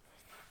 3?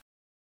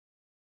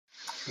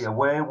 Yeah,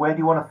 where do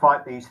you want to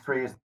fight these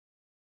 3?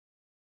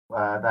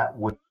 That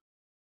would.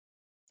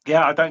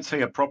 Yeah, I don't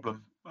see a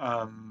problem.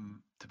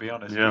 To be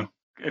honest,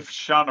 if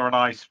Shana and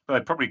I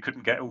probably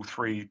couldn't get all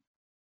 3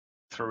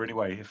 through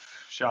anyway.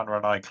 If Shana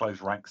and I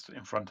close ranks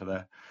in front of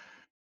there,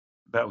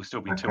 that will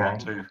still be 2 on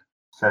 2.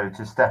 So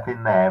to step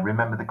in there,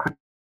 remember the creatures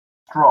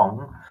are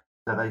strong,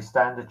 so they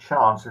stand a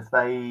chance. If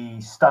they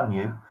stun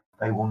you,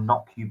 they will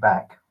knock you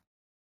back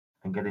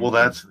and get into. Well,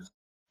 that's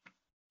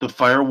the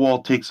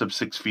firewall takes up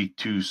 6 feet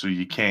too, so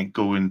you can't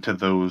go into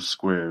those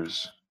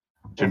squares.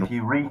 If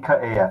you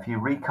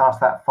recast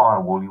that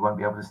firewall, you won't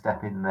be able to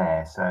step in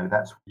there. So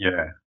that's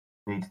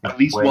at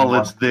least while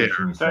it's there.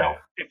 So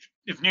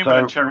if Numal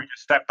and Cherry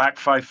just step back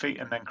 5 feet,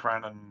 and then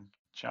Cran and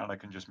Shana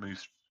can just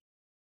move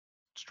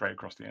straight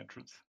across the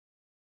entrance,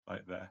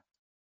 like there,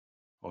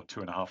 or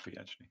 2.5 feet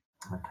actually.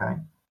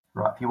 Okay,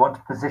 right. If you want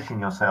to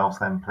position yourselves,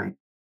 then please.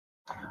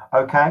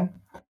 Okay,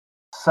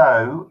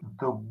 so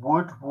the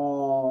wood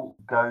wall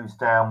goes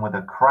down with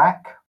a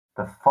crack.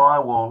 The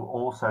firewall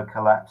also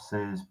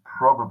collapses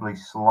probably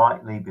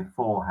slightly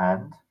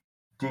beforehand.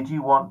 Did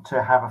you want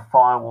to have a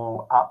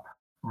firewall up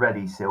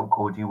ready, Silk,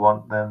 or do you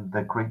want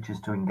the creatures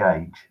to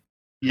engage?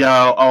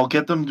 Yeah, I'll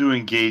get them to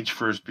engage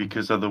first,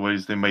 because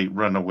otherwise they might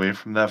run away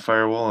from that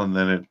firewall, and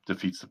then it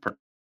defeats the purpose.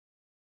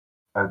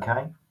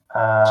 Okay.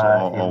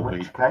 So in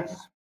which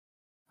case,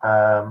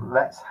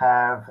 let's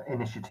have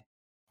initiative,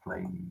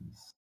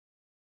 please.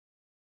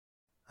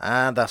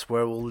 And that's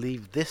where we'll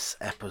leave this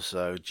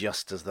episode,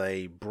 just as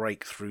they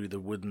break through the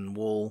wooden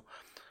wall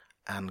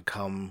and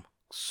come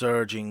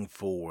surging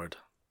forward.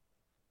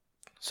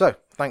 So,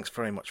 thanks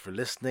very much for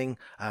listening.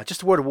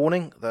 Just a word of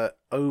warning that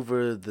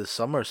over the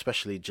summer,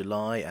 especially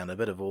July and a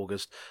bit of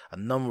August, a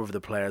number of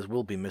the players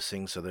will be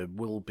missing, so there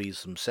will be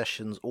some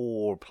sessions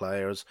or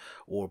players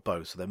or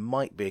both. So there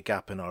might be a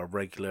gap in our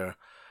regular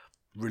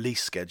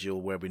release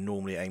schedule where we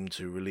normally aim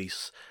to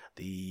release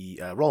the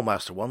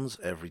Rollmaster ones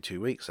every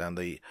 2 weeks and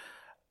the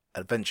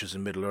Adventures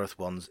in Middle-earth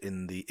ones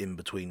in the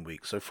in-between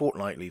weeks, so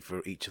fortnightly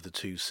for each of the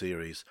 2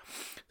 series.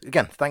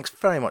 Again, thanks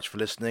very much for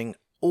listening.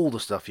 All the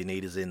stuff you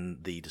need is in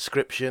the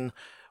description,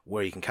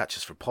 where you can catch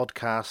us for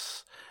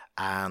podcasts,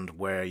 and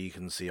where you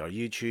can see our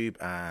YouTube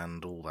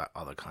and all that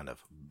other kind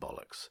of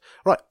bollocks.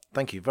 Right,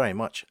 thank you very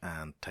much,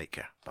 and take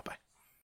care. Bye-bye.